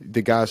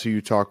the guys who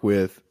you talk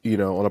with,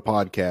 on a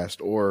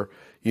podcast, or,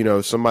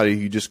 somebody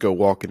you just go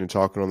walking and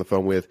talking on the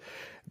phone with.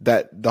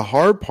 That the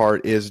hard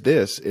part is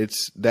this,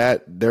 it's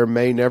that there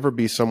may never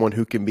be someone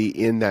who can be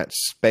in that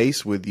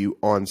space with you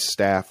on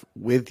staff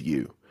with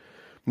you.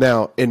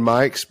 Now, in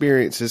my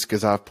experiences,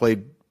 because I've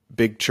played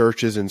big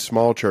churches and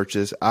small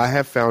churches, I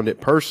have found it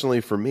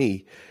personally for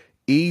me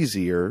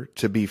easier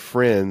to be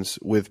friends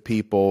with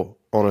people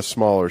on a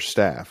smaller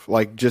staff,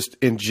 like just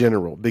in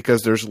general,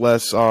 because there's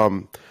less,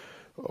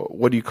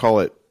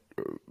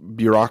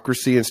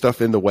 bureaucracy and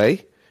stuff in the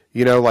way.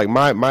 Like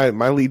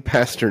my lead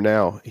pastor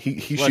now, he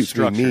shoots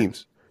me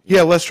memes.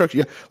 Yeah, less structure.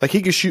 Yeah, like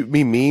he can shoot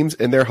me memes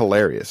and they're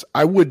hilarious.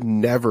 I would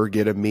never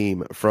get a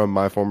meme from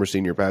my former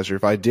senior pastor.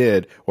 If I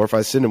did, or if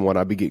I send him one,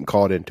 I'd be getting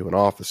called into an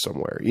office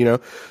somewhere,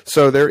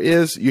 So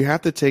you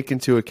have to take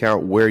into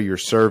account where you're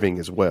serving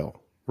as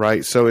well,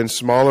 right? So in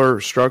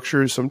smaller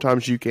structures,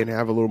 sometimes you can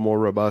have a little more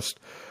robust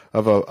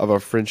of a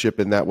friendship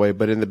in that way.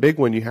 But in the big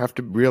one, you have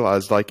to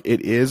realize like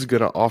it is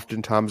going to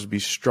oftentimes be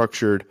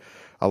structured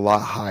a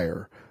lot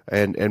higher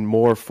and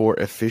more for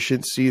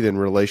efficiency than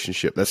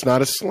relationship. That's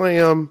not a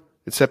slam.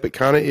 Except it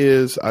kind of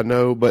is, I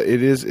know, but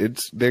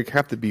they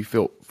have to be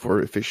built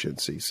for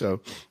efficiency. So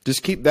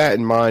just keep that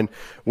in mind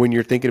when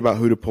you're thinking about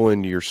who to pull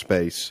into your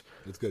space.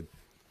 That's good.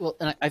 Well,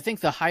 and I think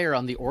the higher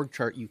on the org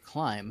chart you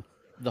climb,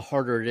 the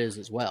harder it is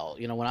as well.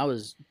 When I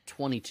was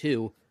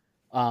 22,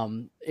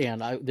 and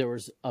there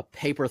was a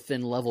paper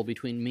thin level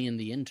between me and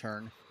the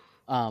intern,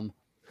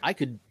 I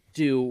could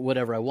do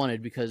whatever I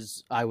wanted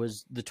because I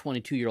was the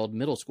 22-year-old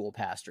middle school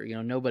pastor.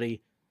 Nobody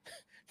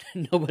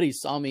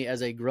saw me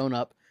as a grown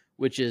up,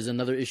 which is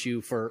another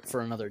issue for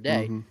another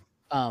day.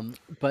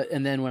 Mm-hmm.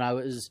 And then when I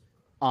was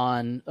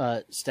on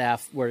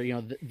staff where,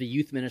 the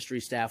youth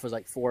ministry staff was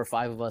like 4 or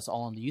 5 of us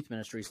all on the youth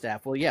ministry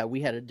staff. Well, yeah, we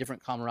had a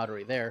different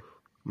camaraderie there.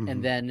 Mm-hmm.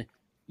 And then,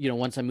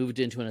 once I moved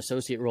into an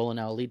associate role and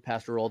now a lead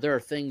pastor role, there are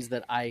things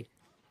that I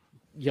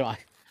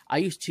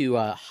used to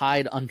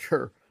hide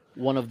under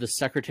one of the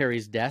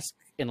secretary's desk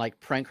and like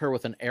prank her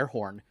with an air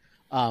horn.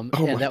 And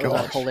that was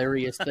a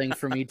hilarious thing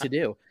for me to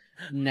do.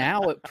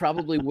 Now it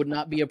probably would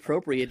not be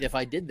appropriate if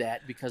I did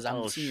that because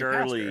I'm senior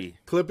pastor.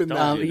 Clipping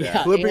that.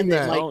 Yeah, clipping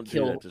that.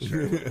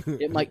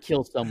 It might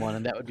kill someone,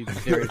 and that would be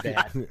very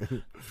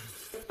bad.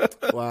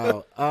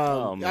 Wow.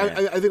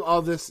 I think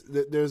all this,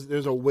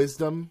 there's a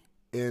wisdom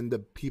in the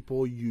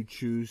people you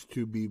choose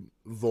to be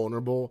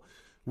vulnerable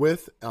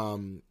with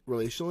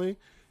relationally.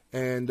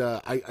 And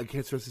I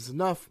can't stress this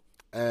enough.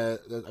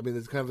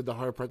 It's kind of the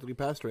heart of practically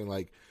pastoring.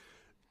 Like,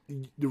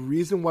 the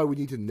reason why we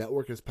need to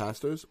network as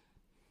pastors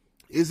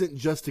isn't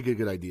just to get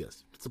good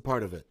ideas. It's a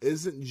part of it. It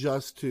isn't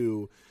just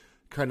to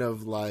kind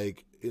of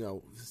like,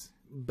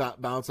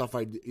 bounce off,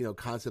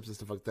 concepts and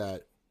stuff like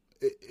that.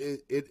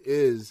 It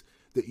is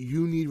that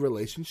you need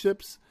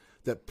relationships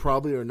that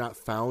probably are not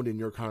found in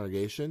your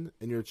congregation,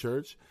 in your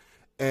church.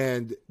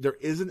 And there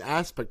is an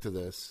aspect to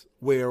this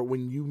where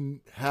when your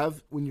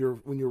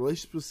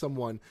relationship with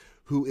someone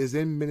who is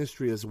in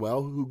ministry as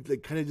well, who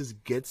kind of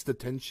just gets the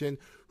tension,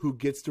 who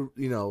gets to,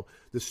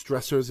 the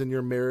stressors in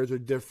your marriage are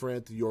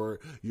different, your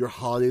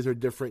holidays are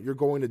different, you're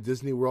going to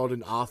Disney World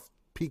in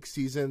off-peak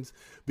seasons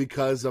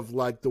because of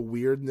like the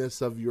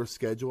weirdness of your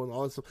schedule and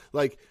all that stuff.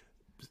 Like,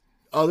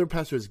 other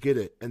pastors get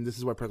it, and this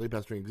is why Practically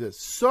Pastoring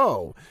exists.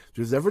 So, if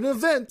there's ever an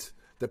event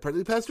that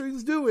Practically Pastoring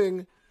is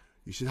doing,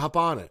 you should hop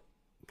on it.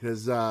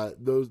 Because if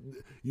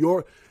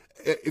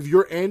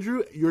you're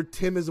Andrew, your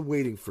Tim is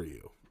waiting for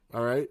you.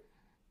 All right?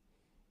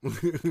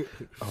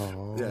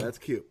 Oh. Yeah, that's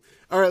cute.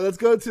 All right, let's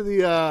go to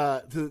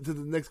the to the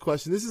next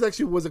question. This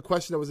is was a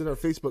question that was in our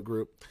Facebook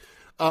group.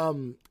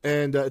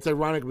 And it's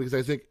ironic because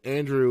I think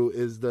Andrew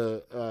is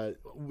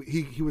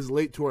he was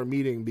late to our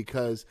meeting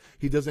because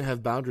he doesn't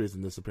have boundaries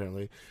in this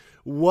apparently.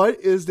 What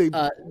is the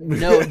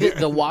no?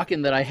 The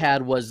walk-in that I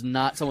had was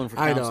not someone for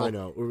counsel. I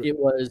know.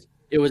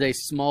 It was a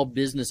small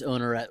business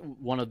owner at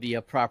one of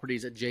the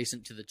properties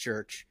adjacent to the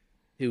church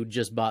who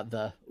just bought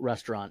the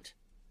restaurant.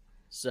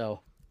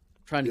 So,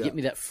 trying to get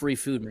me that free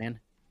food, man.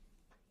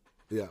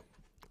 Yeah,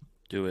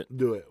 do it.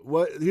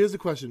 Here's the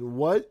question: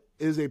 what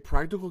is a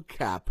practical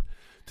cap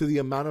to the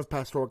amount of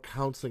pastoral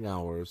counseling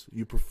hours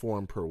you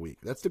perform per week?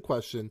 That's the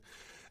question.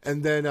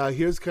 And then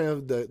here's kind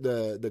of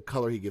the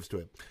color he gives to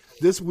it.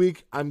 This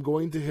week, I'm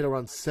going to hit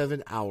around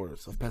 7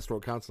 hours of pastoral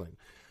counseling.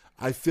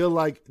 I feel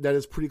like that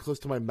is pretty close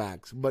to my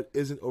max, but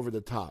isn't over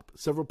the top.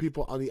 Several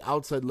people on the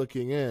outside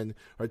looking in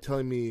are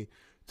telling me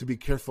to be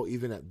careful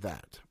even at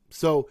that.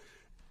 So,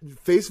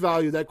 face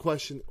value, that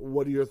question,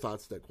 what are your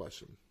thoughts to that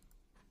question?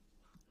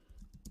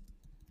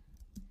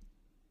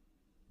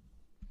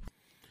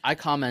 I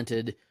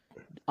commented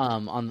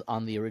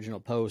on the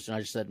original post, and I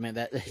just said, man,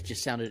 that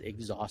just sounded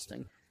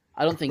exhausting.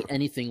 I don't think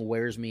anything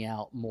wears me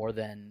out more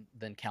than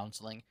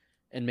counseling,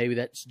 and maybe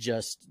that's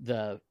just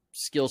the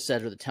skill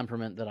set or the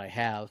temperament that I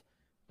have,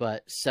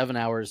 but 7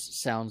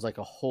 hours sounds like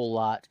a whole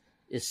lot,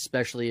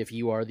 especially if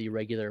you are the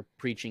regular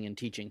preaching and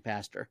teaching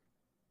pastor.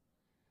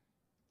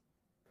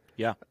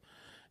 Yeah,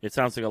 it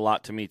sounds like a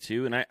lot to me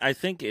too, and I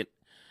think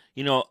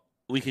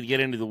we could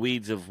get into the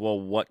weeds of, well,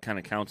 what kind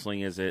of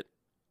counseling is it?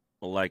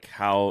 Like,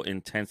 how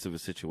intense of a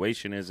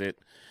situation is it?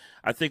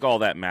 I think all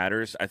that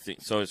matters. I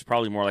think so. It's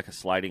probably more like a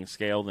sliding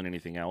scale than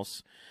anything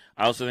else.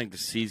 I also think the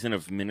season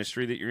of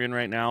ministry that you're in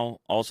right now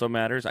also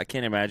matters. I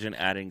can't imagine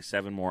adding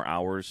 7 more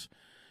hours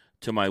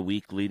to my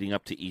week leading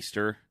up to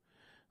Easter.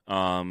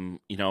 All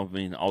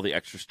the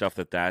extra stuff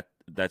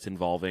that's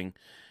involving,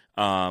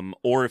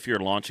 or if you're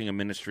launching a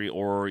ministry,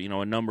 or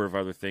a number of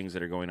other things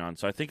that are going on.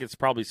 So I think it's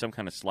probably some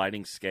kind of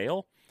sliding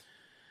scale.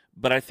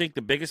 But I think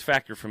the biggest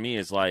factor for me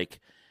is like,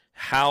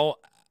 how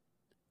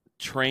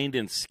trained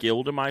and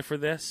skilled am I for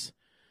this?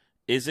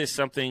 Is this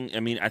something,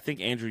 I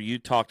think, Andrew, you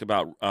talked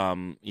about,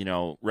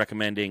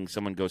 recommending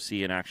someone go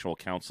see an actual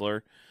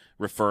counselor.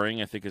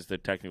 Referring, I think, is the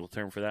technical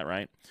term for that,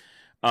 right?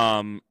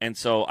 And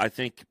so I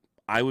think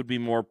I would be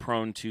more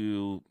prone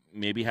to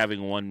maybe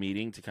having one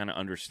meeting to kind of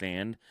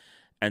understand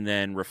and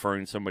then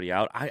referring somebody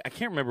out. I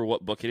can't remember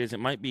what book it is. It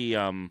might be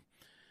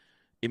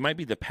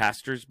The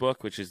Pastor's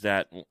Book, which is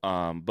that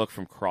book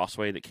from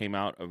Crossway that came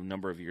out a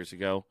number of years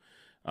ago.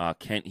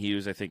 Kent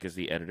Hughes, I think, is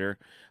the editor.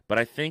 But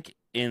I think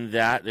in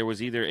that there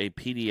was either a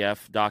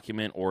PDF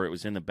document or it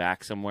was in the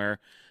back somewhere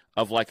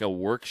of like a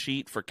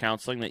worksheet for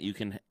counseling that you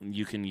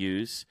can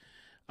use.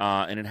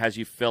 And it has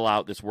you fill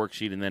out this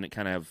worksheet, and then it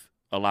kind of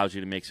allows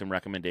you to make some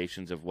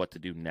recommendations of what to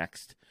do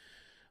next.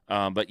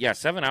 But yeah,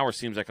 7 hours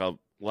seems like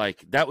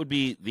that would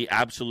be the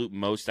absolute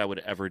most I would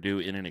ever do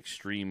in an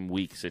extreme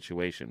week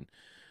situation.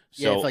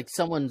 So, if like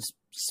someone's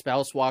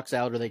spouse walks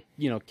out, or they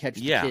catch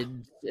the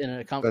kids in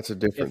a that's a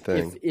different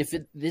thing. If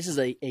this is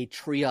a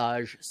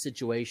triage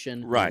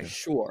situation, right?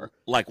 Sure,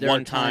 like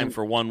one time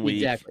for 1 week,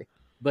 exactly.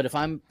 But if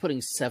I'm putting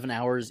 7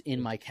 hours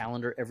in my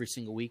calendar every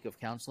single week of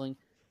counseling,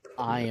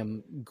 I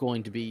am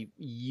going to be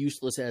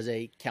useless as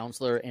a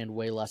counselor and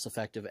way less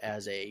effective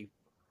as a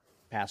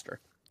pastor.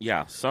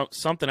 Yeah, so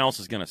something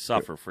else is going to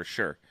suffer for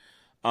sure.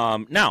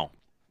 Now,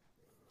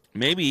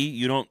 maybe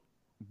you don't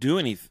do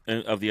any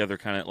of the other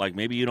kind of, like,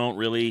 maybe you don't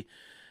really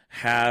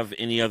have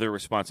any other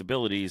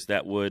responsibilities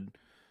that would,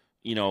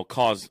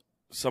 cause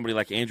somebody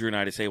like Andrew and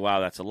I to say, wow,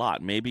 that's a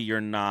lot. Maybe you're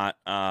not,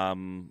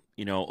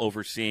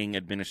 overseeing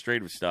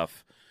administrative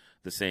stuff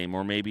the same,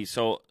 or maybe,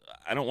 so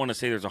I don't want to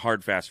say there's a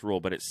hard, fast rule,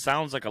 but it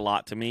sounds like a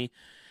lot to me.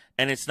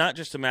 And it's not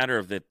just a matter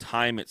of the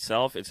time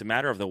itself. It's a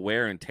matter of the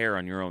wear and tear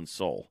on your own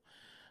soul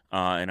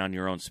and on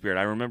your own spirit.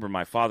 I remember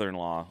my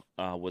father-in-law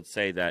would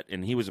say that,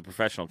 and he was a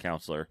professional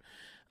counselor,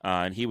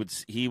 and he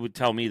would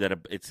tell me that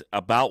it's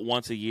about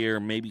once a year,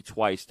 maybe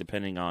twice,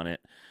 depending on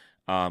it.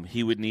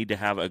 He would need to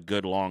have a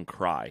good long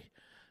cry,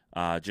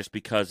 just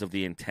because of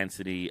the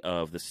intensity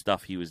of the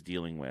stuff he was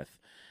dealing with.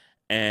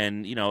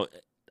 And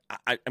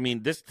I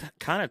mean, this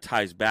kind of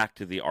ties back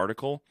to the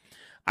article.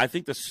 I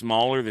think the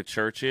smaller the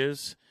church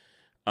is,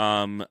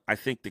 I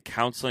think the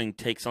counseling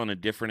takes on a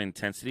different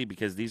intensity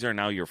because these are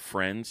now your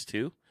friends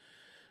too.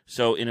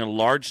 So in a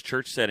large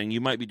church setting,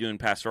 you might be doing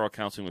pastoral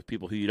counseling with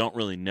people who you don't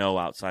really know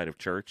outside of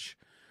church.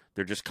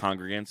 They're just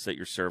congregants that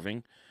you're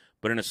serving.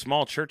 But in a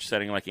small church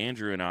setting like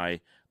Andrew and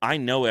I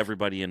know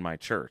everybody in my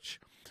church.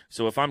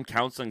 So if I'm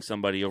counseling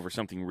somebody over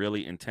something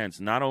really intense,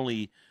 not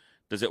only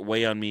does it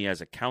weigh on me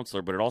as a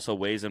counselor, but it also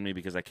weighs on me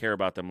because I care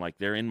about them. Like,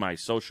 they're in my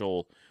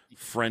social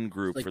friend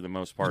group for the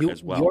most part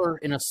as well. You're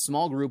in a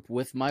small group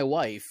with my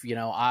wife.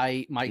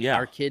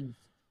 Our kids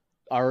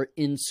are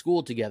in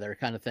school together,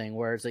 kind of thing.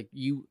 Where it's like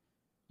you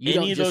any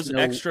don't of just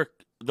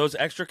those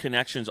extra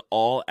connections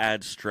all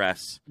add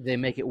stress. They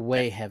make it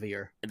way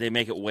heavier.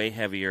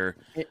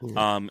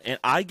 And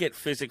I get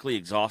physically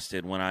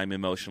exhausted when I'm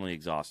emotionally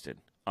exhausted.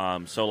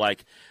 So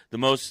like the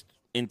most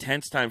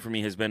intense time for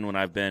me has been when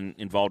I've been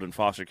involved in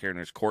foster care and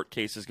there's court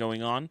cases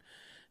going on.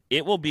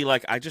 it will be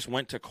like I just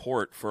went to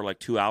court for like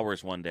 2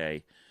 hours one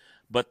day,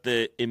 but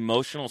the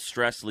emotional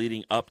stress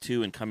leading up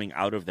to and coming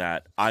out of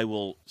that, I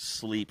will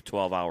sleep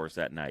 12 hours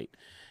that night.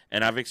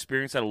 And I've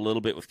experienced that a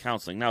little bit with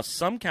counseling. Now,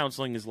 some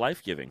counseling is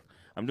life-giving.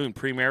 I'm doing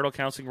premarital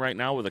counseling right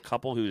now with a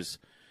couple who's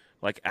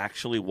like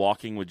actually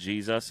walking with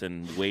Jesus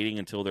and waiting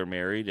until they're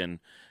married and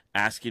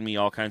asking me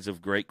all kinds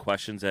of great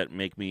questions that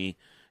make me,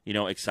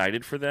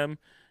 excited for them.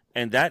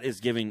 And that is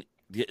giving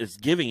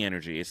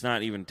energy. It's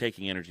not even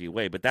taking energy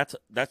away, but that's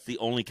the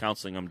only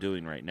counseling I'm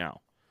doing right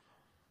now.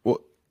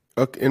 Well,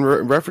 in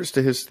reference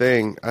to his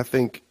thing, I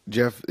think,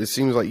 Jeff, it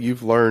seems like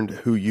you've learned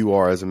who you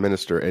are as a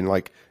minister and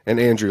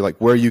Andrew, like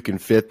where you can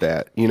fit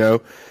that,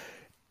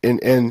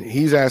 and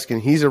he's asking,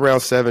 he's around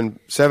 7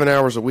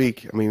 hours a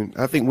week. I mean,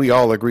 I think we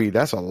all agree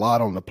that's a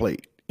lot on the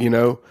plate,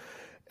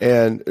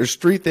 and there's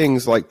 3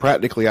 things like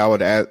practically I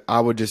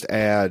would just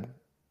add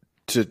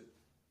to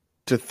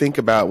think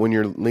about when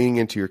you're leaning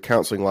into your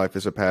counseling life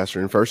as a pastor.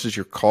 And first is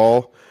your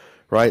call,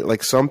 right?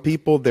 Like some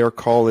people, their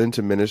call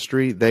into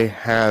ministry, they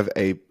have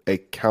a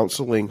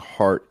counseling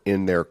heart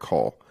in their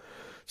call.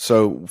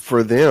 So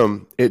for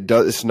them,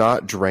 it's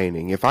not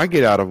draining. If I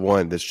get out of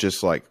one that's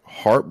just like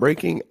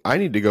heartbreaking, I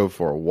need to go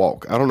for a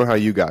walk. I don't know how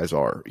you guys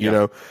are. You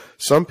know,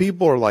 some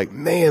people are like,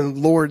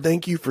 man, Lord,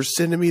 thank you for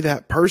sending me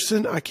that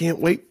person. I can't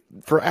wait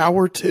for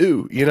hour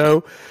 2,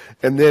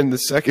 And then the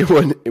second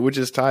one, which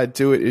is tied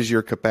to it, is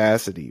your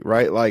capacity,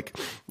 right? Like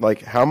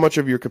how much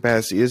of your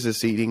capacity is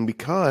this eating?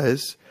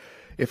 Because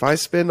if I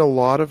spend a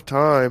lot of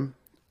time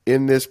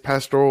in this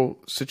pastoral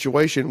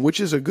situation, which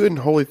is a good and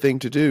holy thing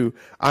to do,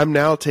 I'm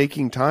now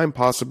taking time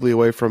possibly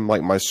away from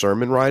like my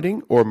sermon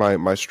writing or my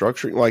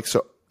structuring. Like,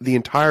 so the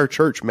entire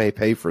church may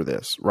pay for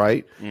this,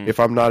 right? If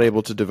I'm not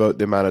able to devote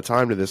the amount of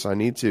time to this I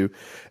need to.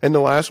 And the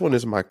last one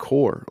is my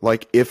core.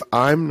 Like if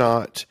I'm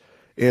not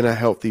in a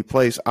healthy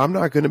place, I'm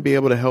not going to be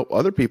able to help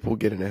other people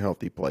get in a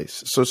healthy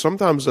place. So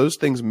sometimes those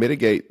things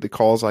mitigate the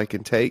calls I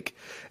can take.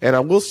 And I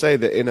will say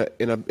that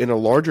in a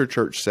larger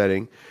church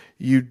setting,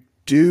 you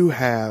do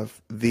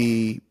have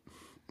this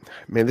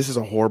is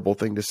a horrible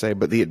thing to say,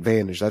 but the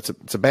advantage,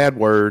 it's a bad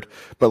word,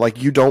 but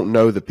like you don't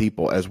know the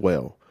people as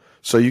well.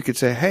 So you could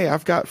say, hey,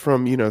 I've got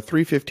from,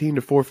 3:15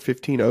 to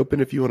 4:15 open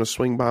if you want to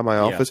swing by my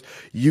office.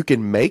 You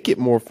can make it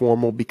more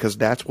formal because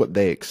that's what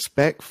they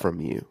expect from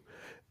you,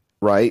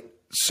 right?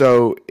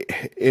 So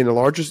in a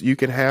larger, you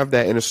can have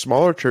that. In a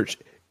smaller church,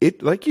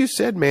 it, like you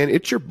said, man,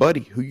 it's your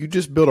buddy who you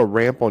just built a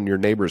ramp on your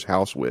neighbor's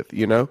house with,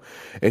 and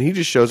he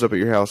just shows up at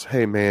your house.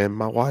 Hey man,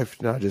 my wife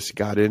and I just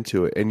got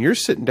into it, and you're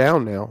sitting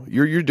down now.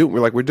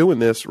 We're doing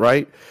this,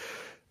 right?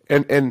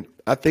 And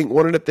I think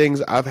one of the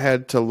things I've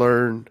had to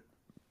learn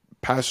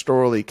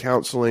pastorally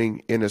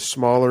counseling in a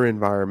smaller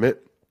environment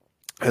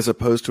as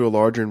opposed to a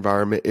larger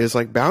environment is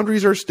like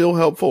boundaries are still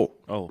helpful.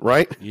 Oh,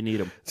 right. You need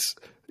them.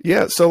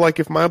 Yeah, so like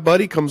if my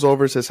buddy comes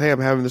over and says, hey, I'm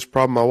having this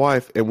problem with my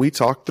wife, and we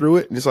talk through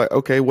it, and it's like,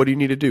 okay, what do you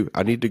need to do?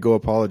 I need to go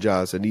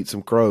apologize and eat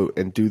some crow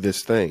and do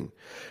this thing.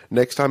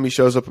 Next time he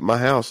shows up at my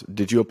house,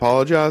 did you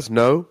apologize?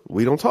 No,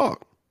 we don't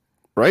talk,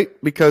 right?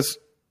 Because,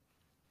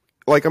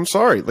 like, I'm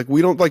sorry, like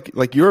we don't,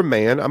 like you're a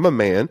man, I'm a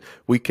man,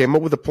 we came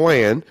up with a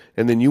plan,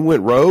 and then you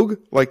went rogue?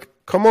 Like,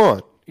 come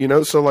on.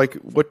 So like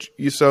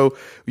so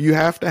you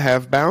have to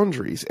have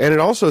boundaries. And it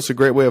also is a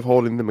great way of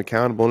holding them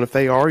accountable. And if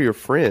they are your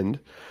friend,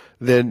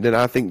 then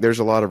I think there's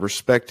a lot of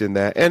respect in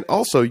that. And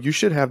also, you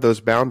should have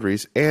those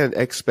boundaries and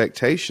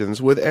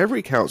expectations with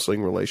every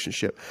counseling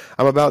relationship.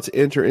 I'm about to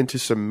enter into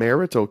some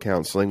marital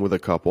counseling with a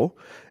couple,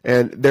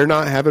 and they're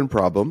not having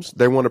problems.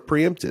 They want to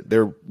preempt it.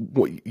 They're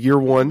year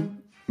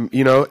 1,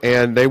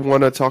 and they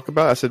want to talk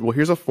about it. I said, well,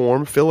 here's a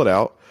form, fill it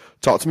out.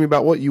 Talk to me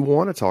about what you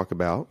want to talk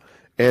about,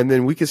 and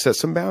then we can set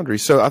some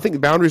boundaries. So I think the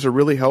boundaries are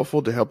really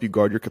helpful to help you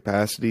guard your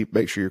capacity,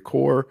 make sure your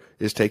core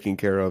is taken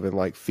care of, and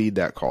like feed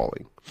that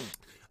calling.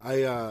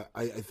 I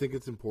think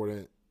it's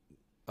important.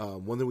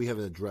 One that we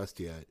haven't addressed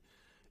yet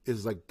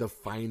is like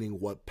defining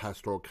what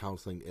pastoral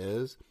counseling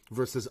is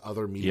versus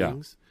other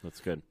meetings. Yeah, that's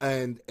good.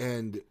 And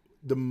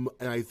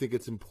I think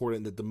it's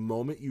important that the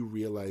moment you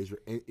realize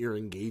you're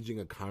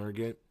engaging a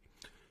congregant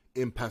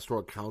in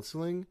pastoral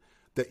counseling,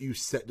 that you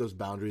set those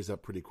boundaries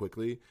up pretty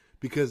quickly,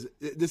 because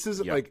this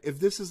isn't like, if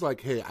this is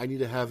like, hey, I need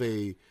to have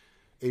a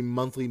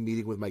monthly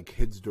meeting with my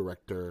kids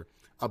director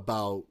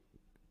about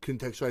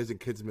contextualizing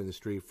kids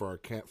ministry for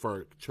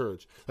our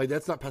church, like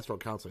that's not pastoral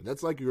counseling.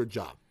 That's like your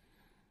job.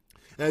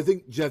 And I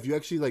think, Jeff, you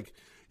actually like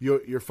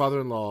your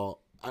father-in-law.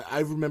 I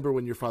remember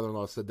when your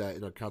father-in-law said that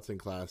in our counseling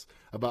class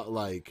about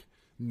like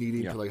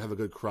needing to like have a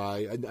good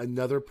cry.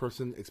 Another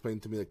person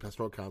explained to me like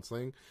pastoral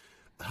counseling,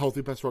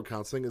 healthy pastoral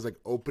counseling is like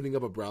opening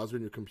up a browser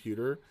in your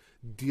computer,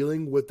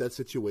 dealing with that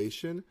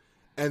situation,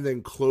 and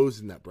then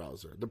closing that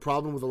browser. The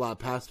problem with a lot of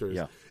pastors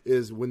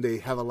is when they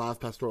have a lot of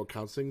pastoral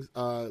counseling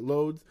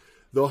loads,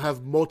 they'll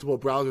have multiple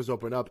browsers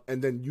open up,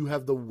 and then you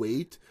have the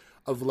weight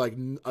of like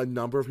a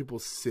number of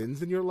people's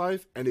sins in your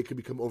life, and it can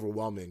become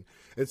overwhelming.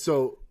 And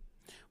so,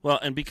 well,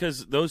 and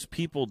because those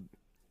people,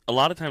 a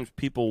lot of times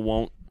people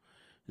won't,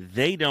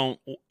 they don't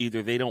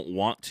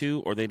want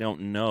to, or they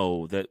don't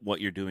know that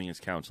what you're doing is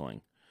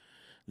counseling.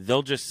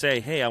 they'll just say,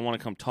 hey, I want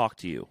to come talk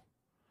to you.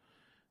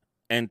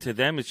 And to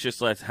them, it's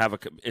just let's have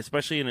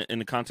especially in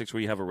the context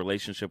where you have a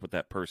relationship with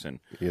that person.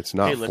 It's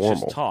not let's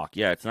formal. Just talk.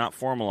 Yeah, it's not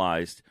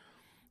formalized.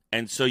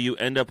 And so you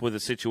end up with a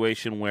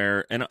situation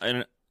where,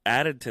 and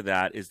added to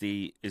that is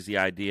the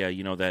idea,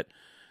 you know, that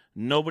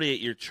nobody at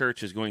your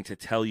church is going to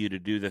tell you to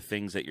do the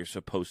things that you're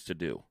supposed to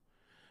do,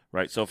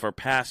 right? So for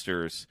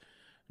pastors,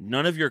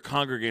 none of your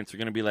congregants are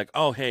going to be like,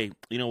 oh, hey,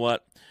 you know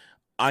what?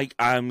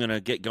 I'm going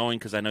to get going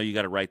because I know you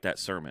got to write that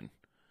sermon.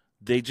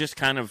 They just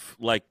kind of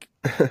like,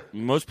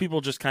 most people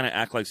just kind of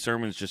act like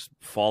sermons just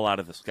fall out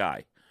of the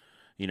sky,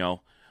 you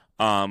know,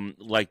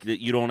 like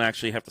that you don't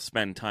actually have to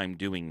spend time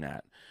doing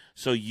that.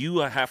 So you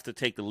have to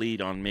take the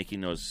lead on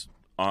making those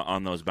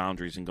on those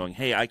boundaries and going,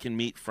 hey, I can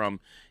meet from,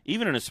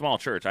 even in a small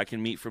church, I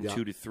can meet from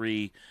 2 to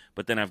 3,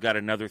 but then I've got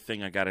another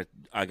thing I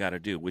gotta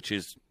do, which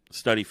is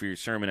study for your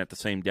sermon at the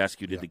same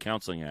desk you did the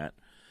counseling at.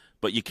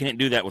 But you can't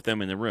do that with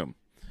them in the room.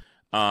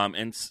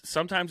 And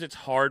sometimes it's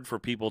hard for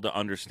people to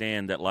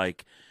understand that,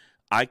 like,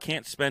 I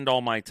can't spend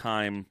all my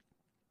time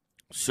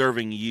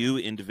serving you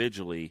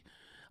individually.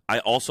 I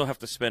also have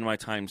to spend my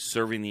time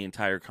serving the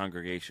entire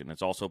congregation.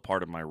 It's also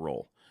part of my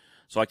role.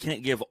 So I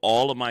can't give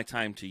all of my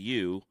time to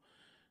you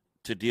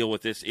to deal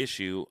with this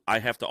issue. I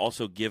have to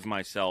also give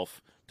myself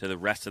to the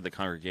rest of the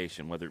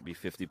congregation, whether it be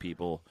 50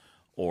 people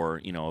or,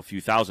 you know, a few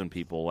thousand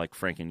people like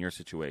Frank in your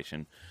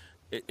situation.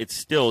 It's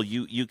still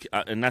you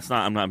and that's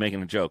not, I'm not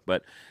making a joke,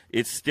 but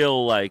it's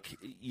still like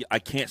I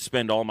can't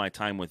spend all my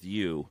time with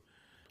you.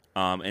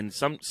 And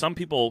some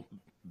people,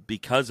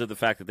 because of the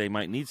fact that they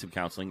might need some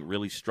counseling,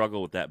 really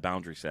struggle with that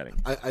boundary setting.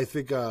 I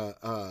think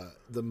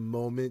the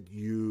moment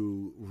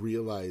you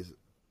realize,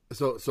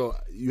 so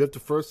you have to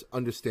first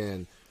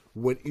understand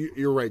when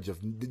you're right, Jeff.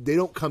 They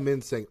don't come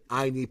in saying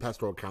I need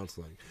pastoral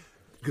counseling,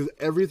 because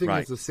everything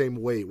has the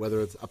same weight, whether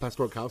it's a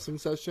pastoral counseling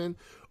session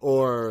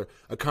or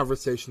a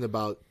conversation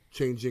about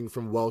changing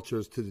from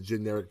Welch's to the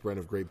generic brand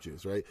of grape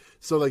juice, right?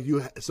 So like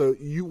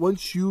you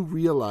once you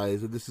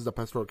realize that this is a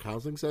pastoral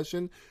counseling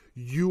session,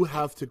 you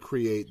have to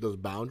create those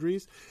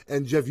boundaries.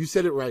 And Jeff, you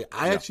said it right.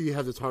 I actually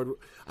have this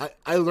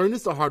I learned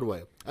this the hard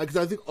way, because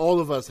I think all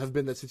of us have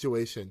been in that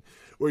situation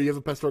where you have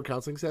a pastoral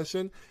counseling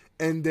session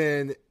and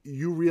then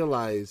you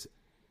realize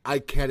I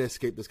can't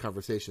escape this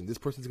conversation. This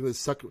person's going to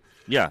suck.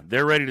 Yeah,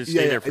 they're ready to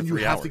stay there for 3 hours. And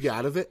you have to get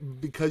out of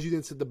it because you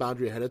didn't set the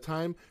boundary ahead of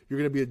time. You're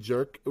going to be a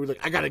jerk. It was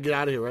like, I got to get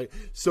out of here, right?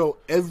 So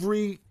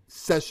every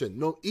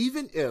session,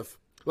 even if,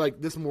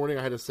 like this morning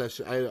I had a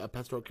session, I had a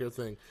pastoral care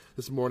thing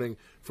this morning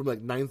from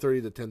like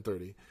 9:30 to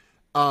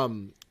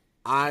 10:30.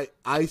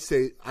 I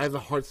say I have a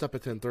hard stop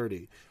at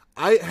 10:30.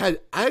 I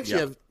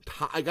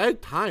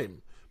had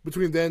time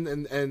between then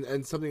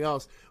and something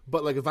else.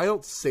 But like if I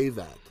don't say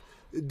that,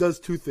 it does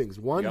two things.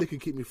 One, they can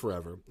keep me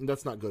forever, and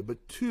that's not good.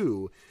 But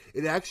two,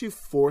 it actually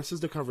forces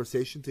the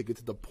conversation to get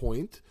to the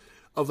point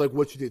of like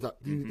what you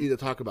need to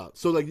talk about.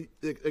 So like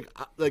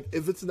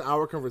if it's an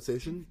hour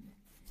conversation,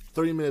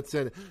 30 minutes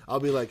in,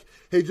 I'll be like,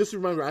 hey, just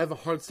remember, I have a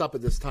hard stop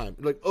at this time.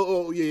 Like,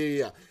 oh,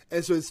 yeah.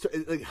 And so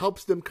it like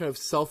helps them kind of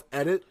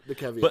self-edit the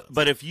caveats.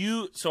 But if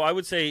you, so I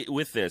would say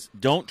with this,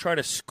 don't try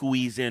to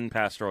squeeze in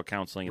pastoral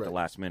counseling at the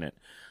last minute,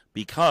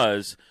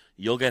 because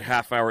you'll get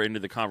half hour into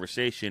the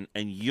conversation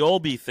and you'll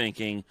be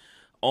thinking,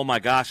 oh my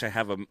gosh, I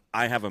have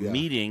a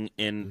meeting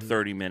in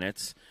 30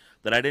 minutes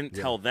that I didn't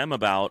tell them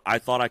about. I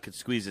thought I could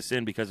squeeze this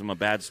in because I'm a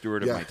bad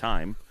steward of my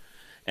time.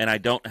 And I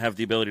don't have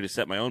the ability to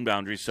set my own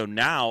boundaries. So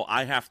now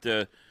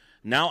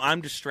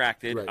I'm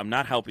distracted. Right. I'm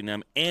not helping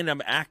them. And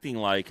I'm acting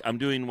like I'm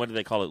doing, what do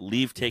they call it?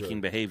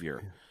 Leave-taking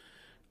behavior.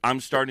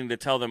 I'm starting to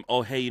tell them,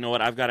 oh, hey, you know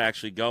what? I've got to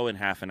actually go in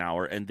half an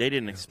hour. And they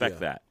didn't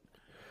expect that.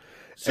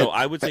 So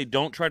I would say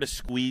don't try to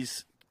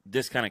squeeze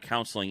this kind of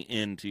counseling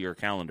into your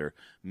calendar.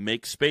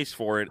 Make space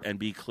for it and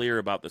be clear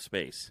about the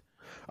space.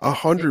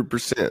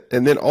 100%.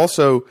 And then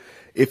also,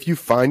 if you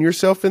find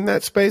yourself in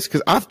that space,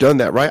 because I've done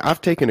that, right?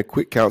 I've taken a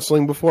quick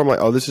counseling before. I'm like,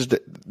 oh, this is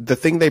the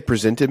thing they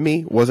presented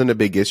me wasn't a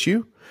big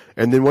issue.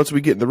 And then once we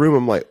get in the room,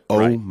 I'm like,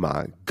 oh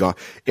my God.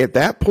 At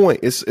that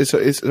point, it's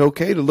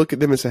okay to look at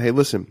them and say, hey,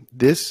 listen,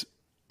 this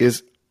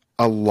is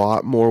a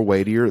lot more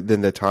weightier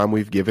than the time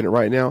we've given it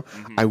right now.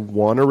 Mm-hmm. I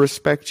want to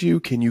respect you.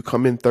 Can you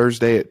come in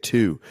Thursday at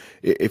 2?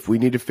 If we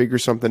need to figure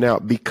something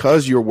out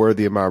because you're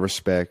worthy of my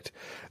respect,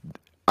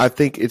 I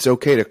think it's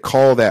okay to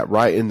call that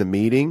right in the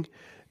meeting.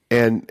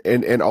 And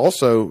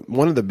also,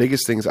 one of the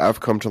biggest things I've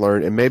come to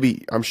learn, and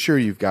maybe I'm sure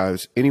you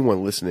guys,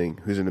 anyone listening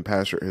who's in the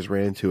pastorate has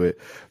ran into it,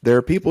 there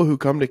are people who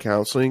come to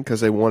counseling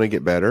because they want to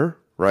get better,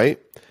 right?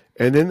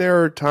 And then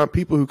there are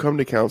people who come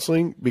to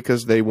counseling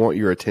because they want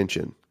your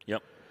attention.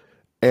 Yep.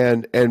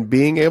 And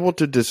being able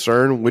to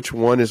discern which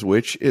one is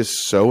which is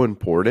so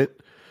important,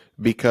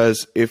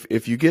 because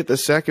if you get the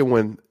second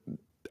one,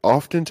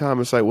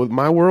 oftentimes it's like, well,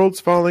 my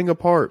world's falling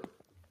apart.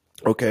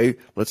 Okay,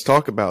 let's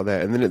talk about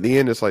that. And then at the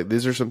end, it's like,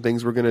 these are some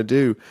things we're going to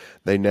do.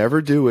 They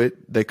never do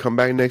it. They come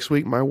back next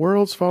week. My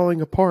world's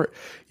falling apart.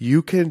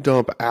 You can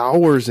dump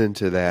hours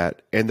into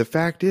that. And the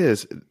fact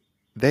is,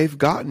 they've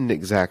gotten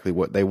exactly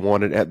what they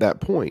wanted at that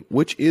point,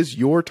 which is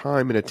your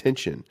time and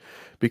attention.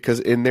 Because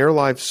in their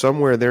life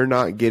somewhere, they're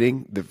not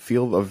getting the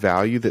feel of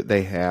value that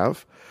they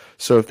have.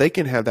 So if they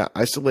can have that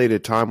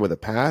isolated time with a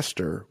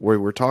pastor where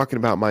we're talking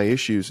about my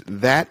issues,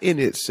 that in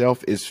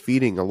itself is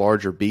feeding a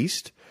larger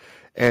beast.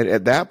 And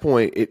at that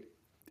point,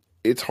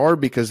 it's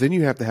hard because then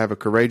you have to have a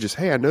courageous,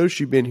 hey, I noticed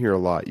you've been here a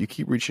lot. You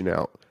keep reaching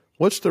out.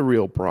 What's the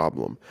real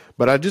problem?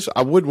 But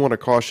I would want to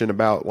caution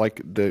about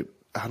like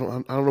I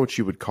don't know what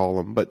you would call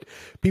them, but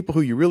people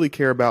who you really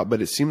care about,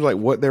 but it seems like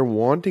what they're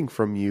wanting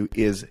from you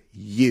is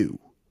you.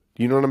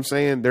 You know what I'm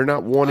saying? They're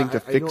not wanting to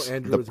fix the problem. I know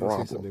Andrew was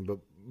going to say something,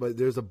 but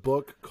there's a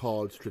book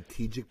called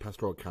Strategic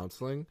Pastoral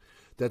Counseling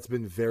that's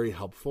been very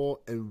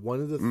helpful. And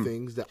one of the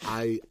things that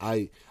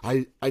I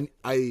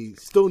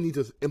still need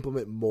to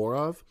implement more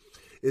of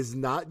is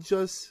not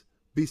just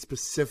be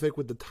specific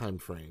with the time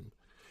frame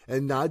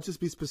and not just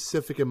be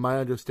specific in my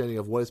understanding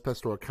of what is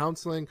pastoral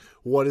counseling,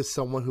 what is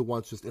someone who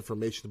wants just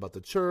information about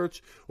the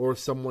church or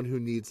someone who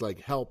needs like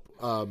help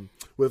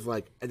with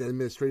like an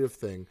administrative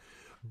thing.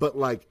 But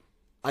like,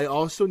 I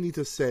also need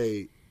to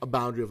say a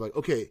boundary of like,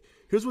 okay,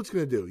 here's what's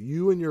going to do.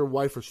 You and your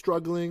wife are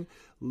struggling.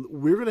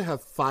 We're going to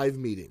have 5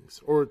 meetings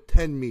or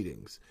 10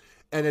 meetings.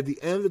 And at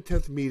the end of the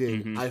 10th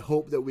meeting, I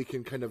hope that we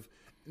can kind of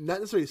not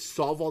necessarily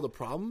solve all the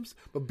problems,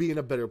 but be in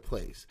a better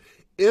place.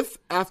 If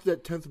after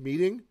that 10th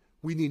meeting,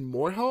 we need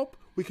more help,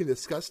 we can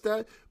discuss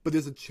that. But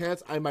there's a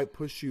chance I might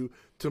push you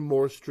to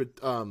more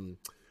strict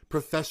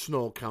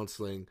professional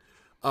counseling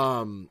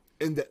in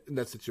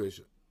that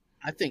situation.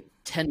 I think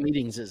 10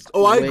 meetings is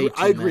I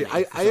agree.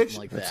 I've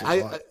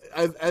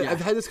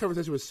had this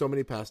conversation with so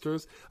many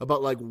pastors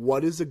about like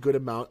what is a good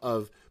amount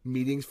of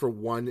meetings for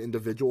one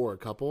individual or a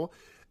couple.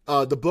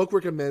 The book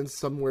recommends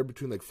somewhere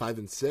between like 5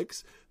 and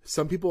 6.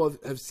 Some people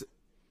have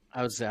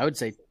I would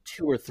say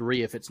 2 or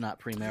 3 if it's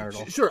not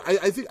premarital. Sure,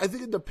 I think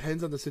it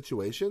depends on the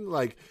situation.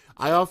 Like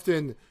I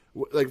often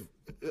like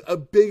a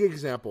big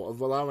example of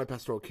a lot of my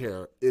pastoral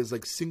care is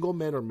like single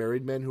men or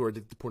married men who are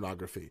addicted to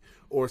pornography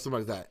or something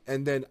like that.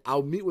 And then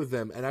I'll meet with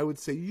them, and I would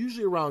say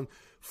usually around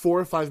 4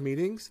 or 5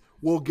 meetings,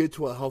 we'll get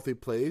to a healthy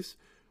place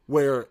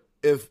where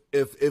if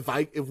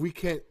we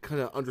can't kind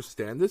of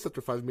understand this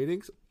after 5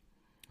 meetings,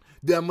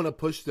 then I'm going to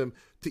push them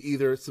to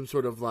either some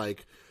sort of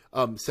like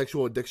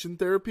sexual addiction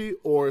therapy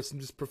or some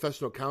just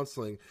professional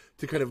counseling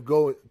to kind of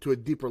go to a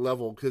deeper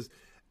level. Because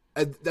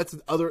that's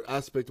another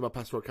aspect about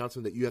pastoral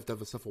counseling that you have to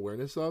have a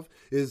self-awareness of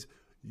is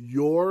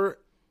your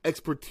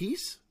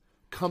expertise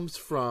comes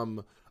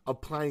from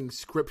applying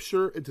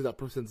scripture into that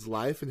person's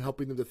life and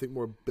helping them to think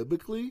more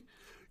biblically.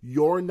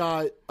 You're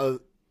not a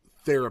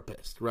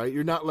therapist, right?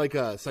 You're not like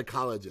a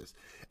psychologist.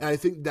 And I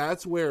think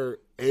that's where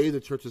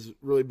the church is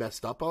really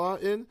messed up a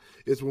lot in,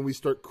 is when we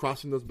start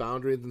crossing those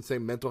boundaries and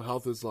saying mental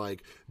health is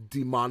like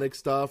demonic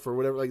stuff or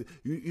whatever. Like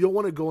you don't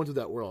want to go into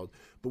that world.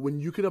 But when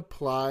you can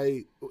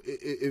apply,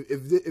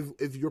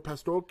 if your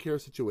pastoral care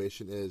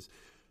situation is,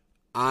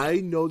 I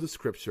know the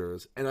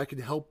scriptures and I can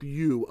help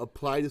you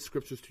apply the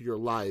scriptures to your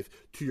life,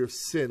 to your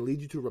sin,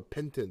 lead you to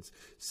repentance,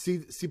 see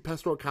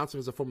pastoral counseling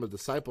as a form of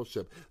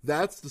discipleship.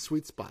 That's the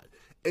sweet spot.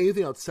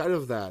 Anything outside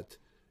of that,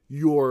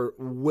 you're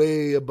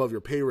way above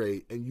your pay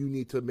rate, and you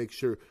need to make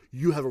sure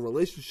you have a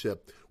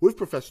relationship with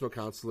professional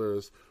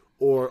counselors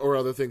or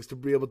other things to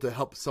be able to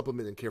help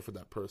supplement and care for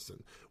that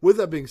person. With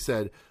that being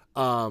said,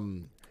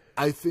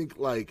 I think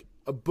like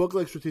a book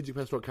like Strategic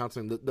Pastoral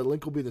Counseling, the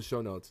link will be in the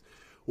show notes,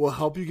 will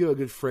help you get a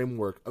good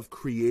framework of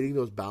creating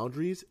those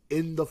boundaries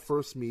in the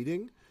first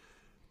meeting.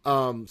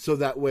 So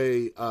that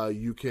way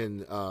you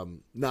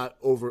can not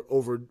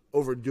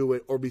overdo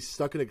it or be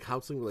stuck in a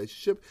counseling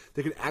relationship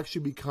that can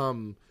actually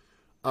become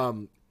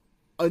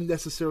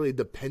unnecessarily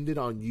dependent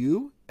on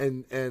you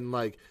and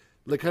like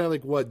kind of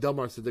like what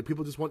Delmar said, that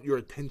people just want your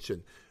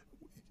attention.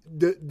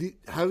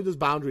 Having those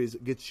boundaries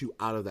gets you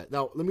out of that.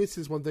 Now, let me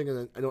say this one thing, and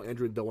then I know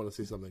Andrew don't want to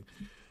say something.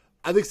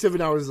 I think 7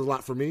 hours is a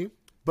lot for me,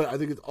 but I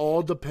think it's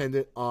all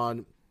dependent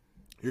on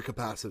your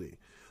capacity.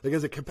 Like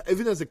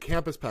even as a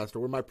campus pastor,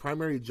 where my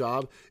primary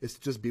job is to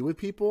just be with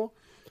people,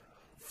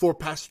 for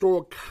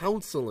pastoral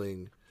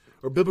counseling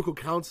or biblical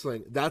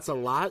counseling, that's a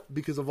lot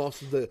because of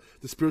also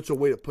the spiritual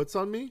weight it puts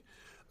on me,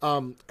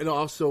 and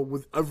also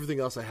with everything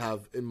else I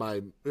have in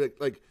my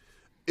like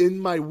in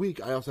my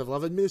week. I also have a lot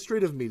of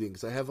administrative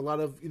meetings. I have a lot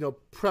of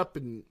prep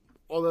and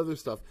all the other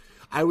stuff.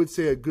 I would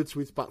say a good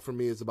sweet spot for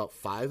me is about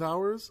 5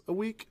 hours a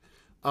week.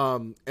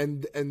 And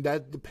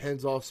that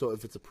depends also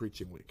if it's a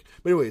preaching week.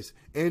 But anyways,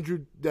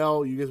 Andrew,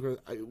 Del, you guys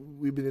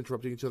we've been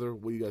interrupting each other.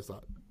 What do you guys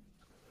thought?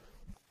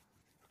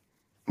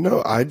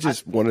 No, I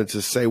just wanted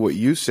to say what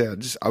you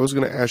said. I was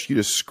going to ask you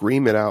to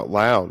scream it out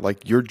loud.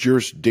 Like, your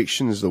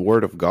jurisdiction is the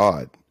word of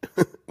God.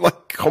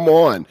 Like, come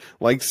on.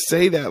 Like,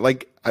 say that.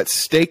 Like,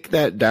 stake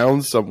that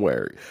down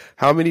somewhere.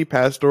 How many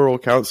pastoral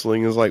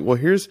counseling is like, well,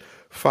 here's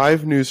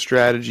 5 new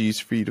strategies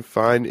for you to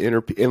find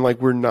and like,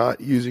 we're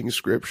not using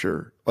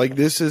scripture. Like,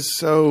 this is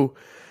so,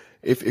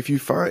 if you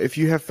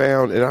have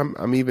found, and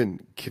I'm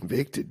even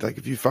convicted, like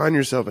if you find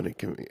yourself in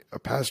a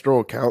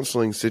pastoral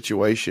counseling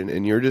situation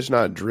and you're just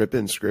not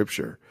dripping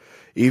scripture,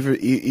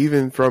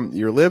 even from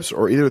your lips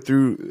or either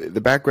through the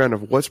background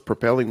of what's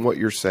propelling what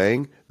you're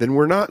saying, then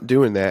we're not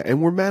doing that.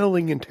 And we're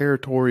meddling in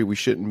territory we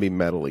shouldn't be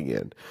meddling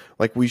in.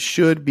 Like, we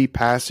should be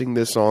passing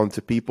this on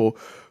to people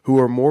who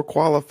are more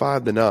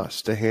qualified than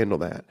us to handle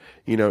that.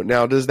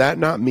 Now, does that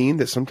not mean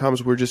that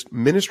sometimes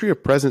ministry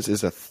of presence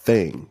is a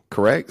thing,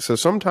 correct? So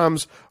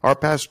sometimes our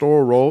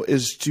pastoral role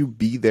is to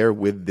be there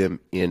with them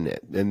in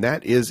it, and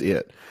that is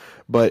it.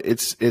 But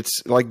it's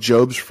like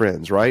Job's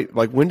friends, right?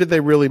 Like, when did they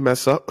really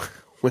mess up?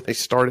 When they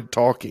started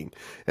talking.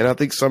 And I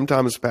think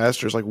sometimes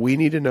pastors, like, we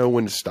need to know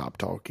when to stop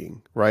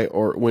talking, right?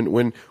 Or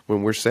when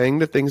we're saying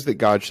the things that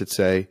God should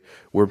say,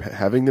 we're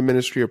having the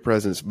ministry of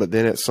presence, but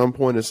then at some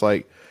point it's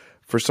like,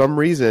 for some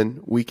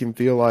reason, we can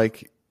feel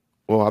like,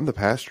 well, I'm the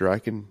pastor, I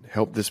can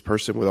help this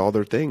person with all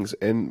their things.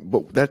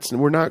 But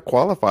we're not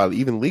qualified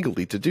even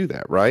legally to do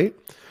that, right?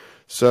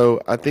 So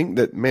I think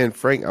that, man,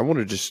 Frank, I want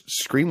to just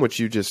scream what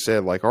you just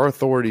said. Like, our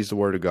authority is the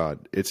word of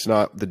God. It's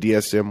not the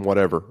DSM,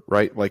 whatever,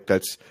 right? Like,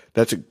 that's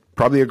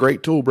probably a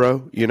great tool,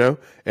 bro,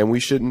 and we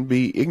shouldn't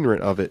be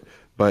ignorant of it,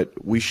 but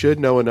we should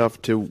know enough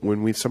to,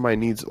 when somebody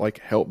needs like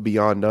help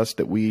beyond us,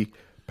 that we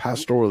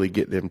pastorally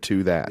get them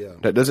to that. Yeah.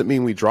 That doesn't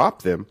mean we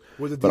drop them,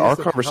 but our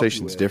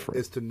conversation is different.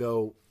 Is to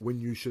know when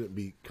you shouldn't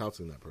be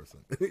counseling that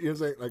person. You know what I'm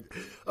saying? Like,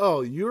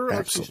 oh, you're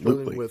actually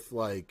struggling with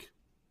like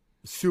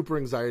super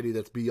anxiety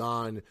that's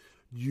beyond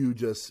you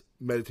just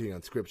meditating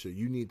on scripture.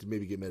 You need to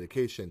maybe get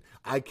medication.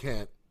 I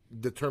can't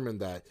determine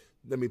that.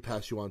 Let me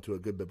pass you on to a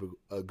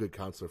good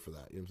counselor for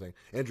that. You know what I'm saying?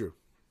 Andrew.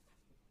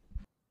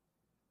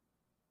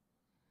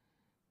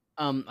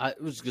 I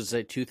was going to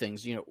say two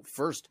things.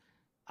 First,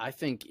 I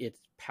think it's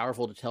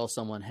powerful to tell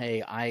someone,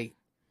 hey, I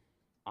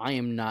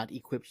am not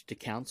equipped to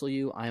counsel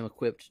you. I am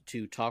equipped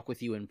to talk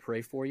with you and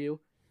pray for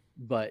you.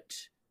 But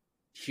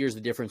here's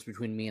the difference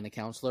between me and a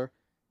counselor.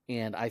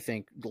 And I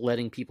think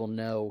letting people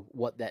know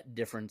what that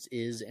difference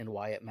is and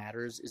why it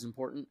matters is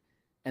important.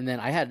 And then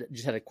I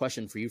just had a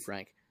question for you,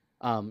 Frank.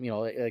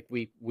 Like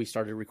we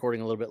started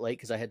recording a little bit late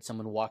because I had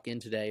someone walk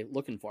in today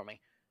looking for me.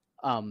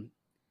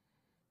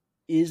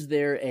 Is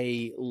there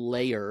a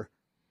layer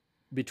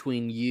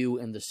between you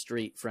and the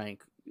street,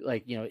 Frank?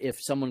 Like,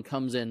 if someone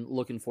comes in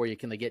looking for you,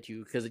 can they get to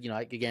you? Because,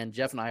 again,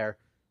 Jeff and I are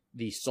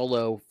the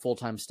solo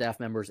full-time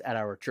staff members at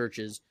our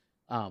churches.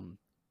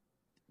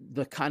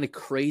 The kind of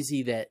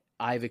crazy that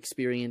I've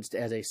experienced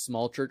as a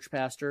small church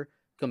pastor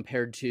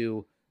compared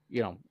to,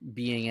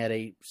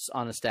 being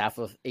on a staff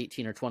of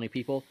 18 or 20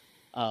 people.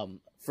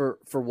 For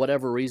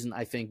whatever reason,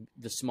 I think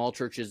the small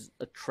churches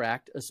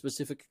attract a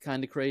specific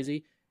kind of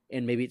crazy,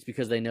 and maybe it's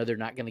because they know they're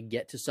not going to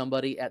get to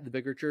somebody at the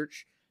bigger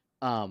church,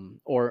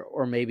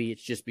 or maybe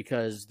it's just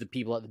because the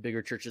people at the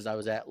bigger churches I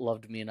was at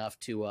loved me enough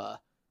to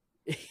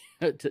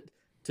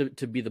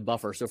to be the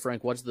buffer. So,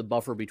 Frank, what's the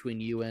buffer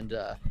between you and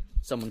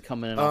someone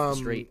coming in off the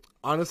street?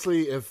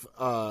 Honestly, if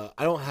I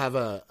don't have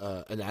an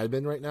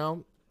admin right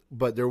now,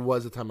 but there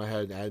was a time I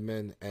had an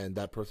admin, and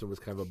that person was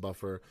kind of a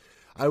buffer.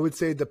 I would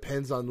say it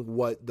depends on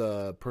what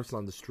the person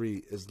on the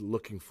street is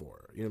looking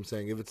for. You know what I'm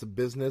saying? If it's a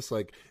business,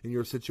 like in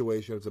your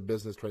situation, it's a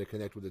business trying to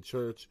connect with the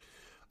church.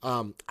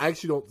 I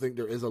actually don't think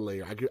there is a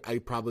layer. I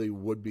probably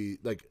would be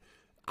like,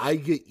 I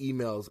get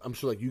emails, I'm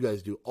sure like you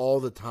guys do all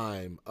the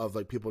time, of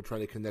like people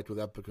trying to connect with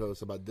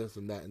Epikos about this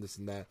and that and this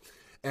and that.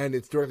 And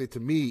it's directly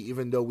to me,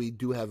 even though we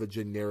do have a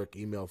generic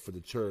email for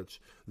the church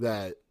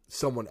that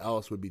someone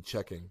else would be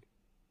checking.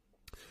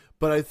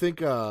 But I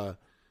think it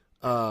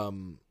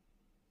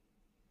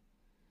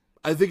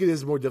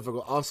is more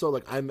difficult. Also,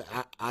 like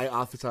I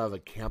office out of a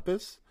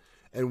campus,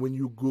 and when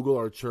you Google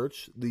our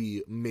church,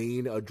 the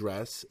main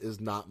address is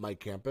not my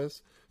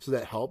campus, so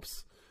that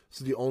helps.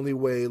 So the only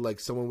way like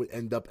someone would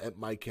end up at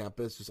my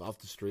campus just off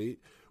the street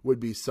would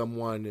be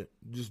someone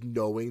just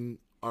knowing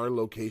our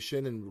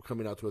location and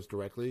coming out to us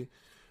directly.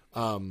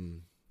 But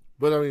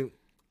I mean,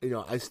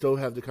 I still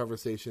have the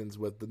conversations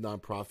with the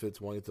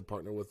nonprofits wanting to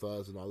partner with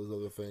us and all those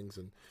other things,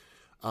 and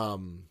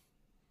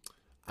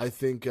I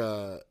think.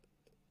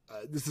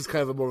 This is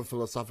kind of a more of a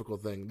philosophical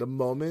thing. The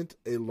moment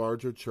a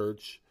larger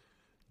church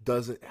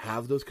doesn't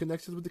have those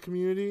connections with the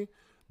community,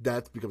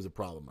 that becomes a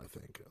problem, I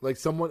think. Like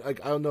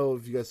I don't know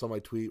if you guys saw my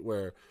tweet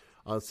where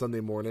on Sunday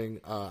morning,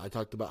 I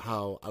talked about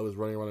how I was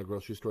running around a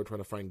grocery store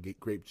trying to find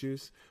grape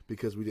juice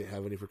because we didn't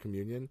have any for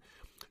communion.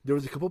 There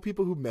was a couple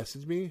people who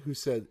messaged me who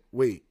said,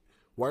 wait,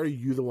 why are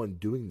you the one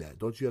doing that?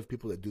 Don't you have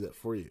people that do that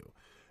for you?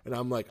 And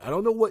I'm like, I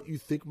don't know what you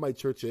think my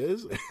church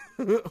is,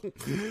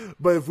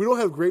 but if we don't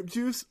have grape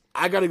juice,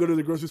 I got to go to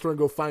the grocery store and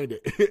go find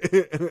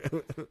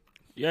it.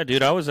 Yeah,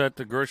 dude, I was at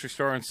the grocery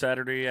store on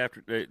Saturday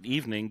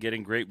evening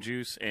getting grape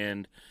juice,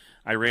 and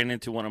I ran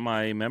into one of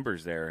my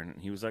members there,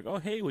 and he was like, oh,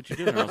 hey, what you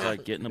doing? And I was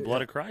like, getting the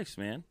blood of Christ,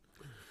 man.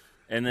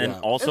 And then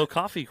also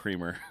coffee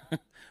creamer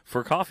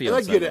for coffee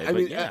on Sunday. I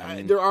get it. I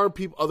mean, there are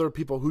other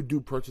people who do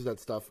purchase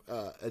that stuff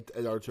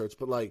at our church,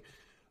 but I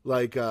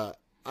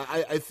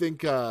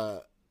think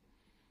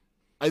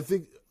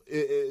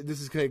this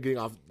is kind of getting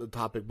off the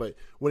topic, but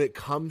when it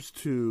comes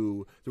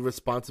to the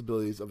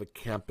responsibilities of a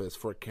campus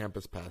for a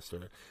campus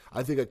pastor,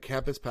 I think a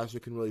campus pastor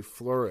can really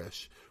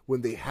flourish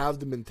when they have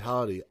the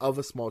mentality of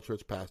a small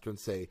church pastor and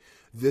say,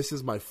 this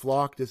is my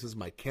flock, this is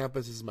my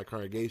campus, this is my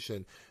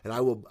congregation, and I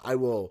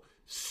will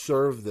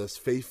serve this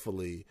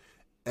faithfully.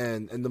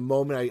 And the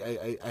moment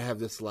I have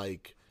this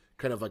like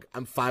kind of like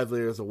I'm 5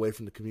 layers away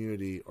from the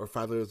community or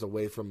 5 layers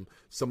away from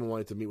someone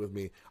wanting to meet with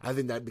me, I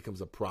think that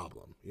becomes a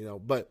problem,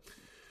 But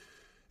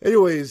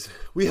anyways,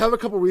 we have a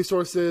couple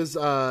resources.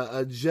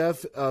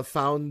 Jeff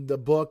found the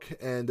book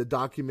and the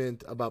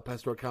document about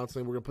pastoral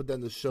counseling. We're going to put that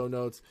in the show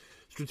notes.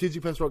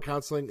 Strategic pastoral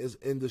counseling is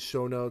in the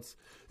show notes.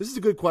 This is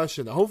a good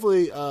question.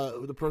 Hopefully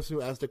the person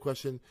who asked the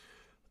question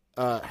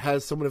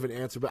has somewhat of an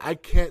answer, but I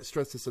can't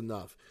stress this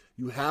enough.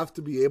 You have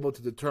to be able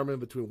to determine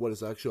between what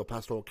is actually a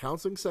pastoral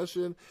counseling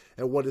session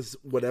and what is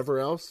whatever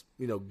else,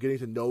 getting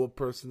to know a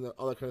person,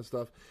 all that kind of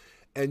stuff.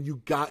 And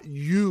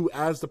you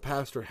as the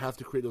pastor have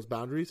to create those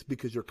boundaries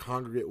because your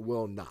congregate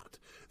will not.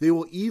 They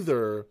will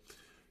either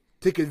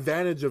take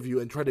advantage of you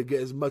and try to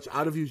get as much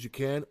out of you as you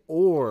can,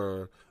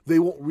 or they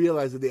won't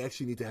realize that they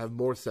actually need to have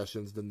more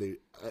sessions than they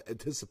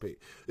anticipate.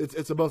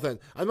 It's a both end.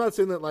 I'm not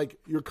saying that like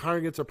your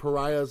congregates are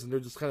pariahs and they're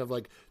just kind of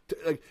like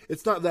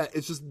it's not that.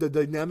 It's just the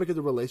dynamic of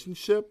the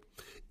relationship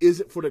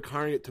isn't for the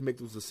congregate to make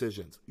those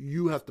decisions.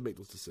 You have to make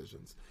those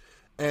decisions.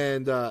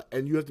 And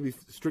you have to be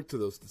strict to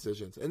those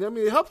decisions. And I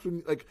mean, it helps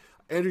when, like,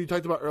 Andrew, you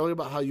talked about earlier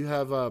about how you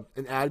have an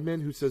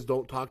admin who says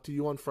don't talk to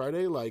you on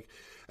Friday. Like,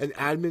 an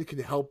admin can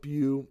help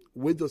you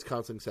with those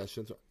counseling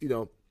sessions.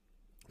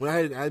 When I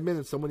had an admin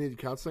and someone needed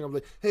counseling, I'm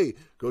like, hey,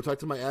 go talk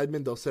to my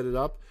admin. They'll set it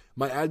up.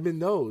 My admin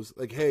knows,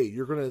 like, hey,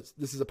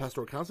 this is a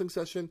pastoral counseling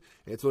session,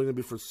 and it's only going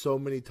to be for so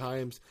many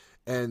times,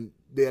 and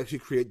they actually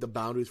create the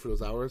boundaries for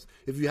those hours.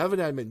 If you have an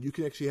admin, you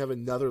can actually have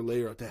another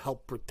layer to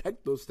help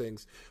protect those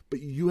things, but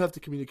you have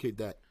to communicate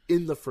that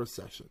in the first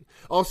session.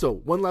 Also,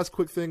 one last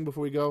quick thing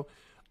before we go.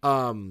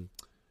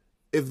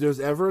 If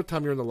there's ever a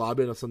time you're in the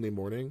lobby on a Sunday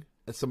morning,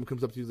 and someone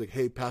comes up to you and is like,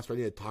 hey, pastor, I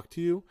need to talk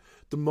to you,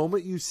 the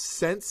moment you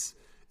sense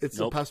it's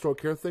a pastoral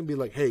care thing, be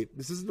like, hey,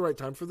 this isn't the right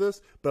time for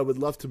this, but I would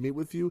love to meet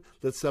with you.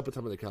 Let's set up a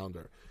time on the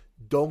calendar.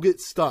 Don't get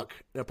stuck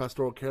in a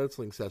pastoral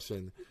counseling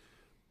session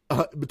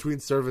between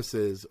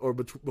services or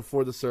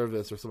before the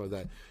service or something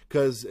like that,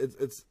 because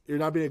you're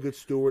not being a good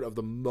steward of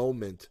the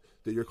moment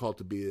that you're called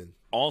to be in.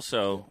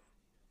 Also,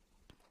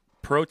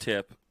 pro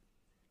tip,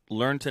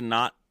 learn to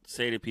not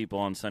say to people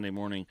on Sunday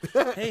morning,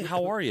 hey,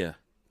 how are you?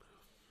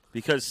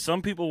 Because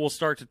some people will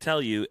start to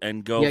tell you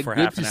and go for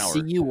half an hour.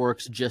 Good to see you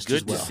works just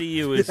as well. Good to see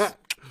you is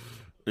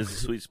a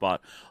sweet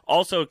spot.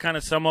 Also, kind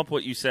of sum up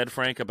what you said,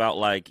 Frank, about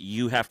like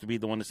you have to be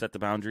the one to set the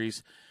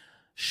boundaries.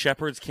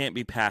 Shepherds can't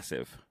be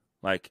passive.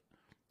 Like,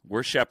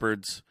 we're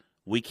shepherds.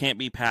 We can't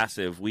be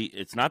passive.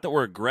 It's not that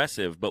we're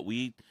aggressive, but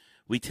we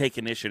take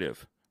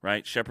initiative,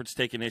 right? Shepherds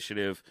take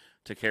initiative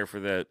to care for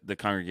the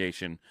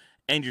congregation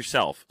and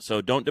yourself. So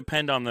don't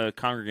depend on the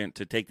congregant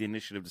to take the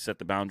initiative to set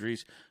the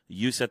boundaries.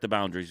 You set the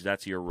boundaries.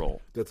 That's your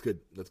role. That's good.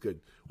 That's good.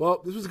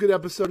 Well, this was a good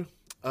episode.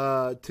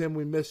 Tim,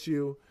 we miss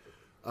you.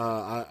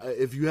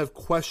 If you have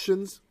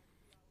questions.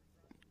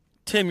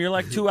 Tim, you're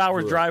like 2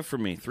 hour drive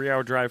from me, 3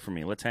 hour drive from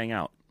me. Let's hang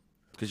out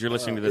because you're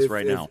listening to this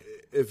right now.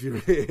 If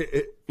you're...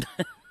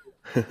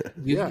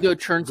 You can go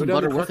churn some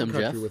butter with him,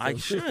 Jeff. I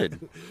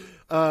should.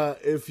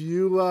 If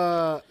you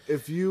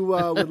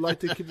would like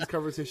to keep this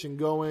conversation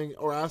going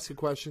or ask a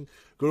question,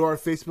 go to our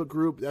Facebook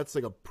group. That's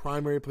like a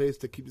primary place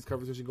to keep this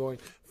conversation going.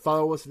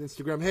 Follow us on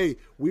Instagram. Hey,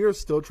 we are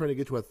still trying to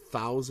get to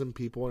 1,000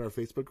 people in our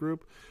Facebook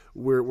group.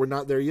 We're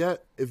not there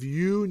yet. If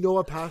you know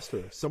a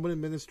pastor, someone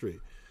in ministry,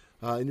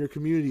 in your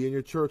community, in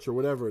your church, or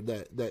whatever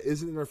that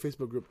isn't in our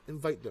Facebook group,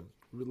 invite them.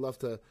 We'd love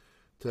to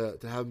have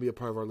them be a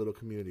part of our little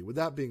community. With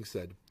that being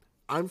said,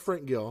 I'm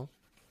Frank Gill.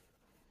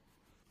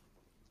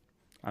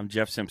 I'm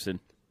Jeff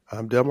Simpson.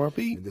 I'm Delmar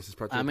P. And this is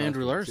I'm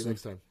Andrew Larson. See you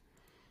next time.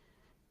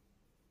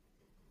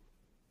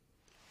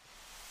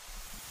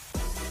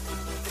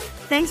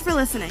 Thanks for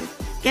listening.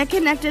 Get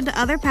connected to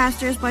other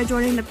pastors by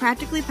joining the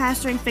Practically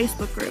Pastoring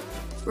Facebook group,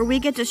 where we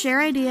get to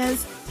share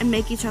ideas and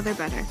make each other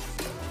better.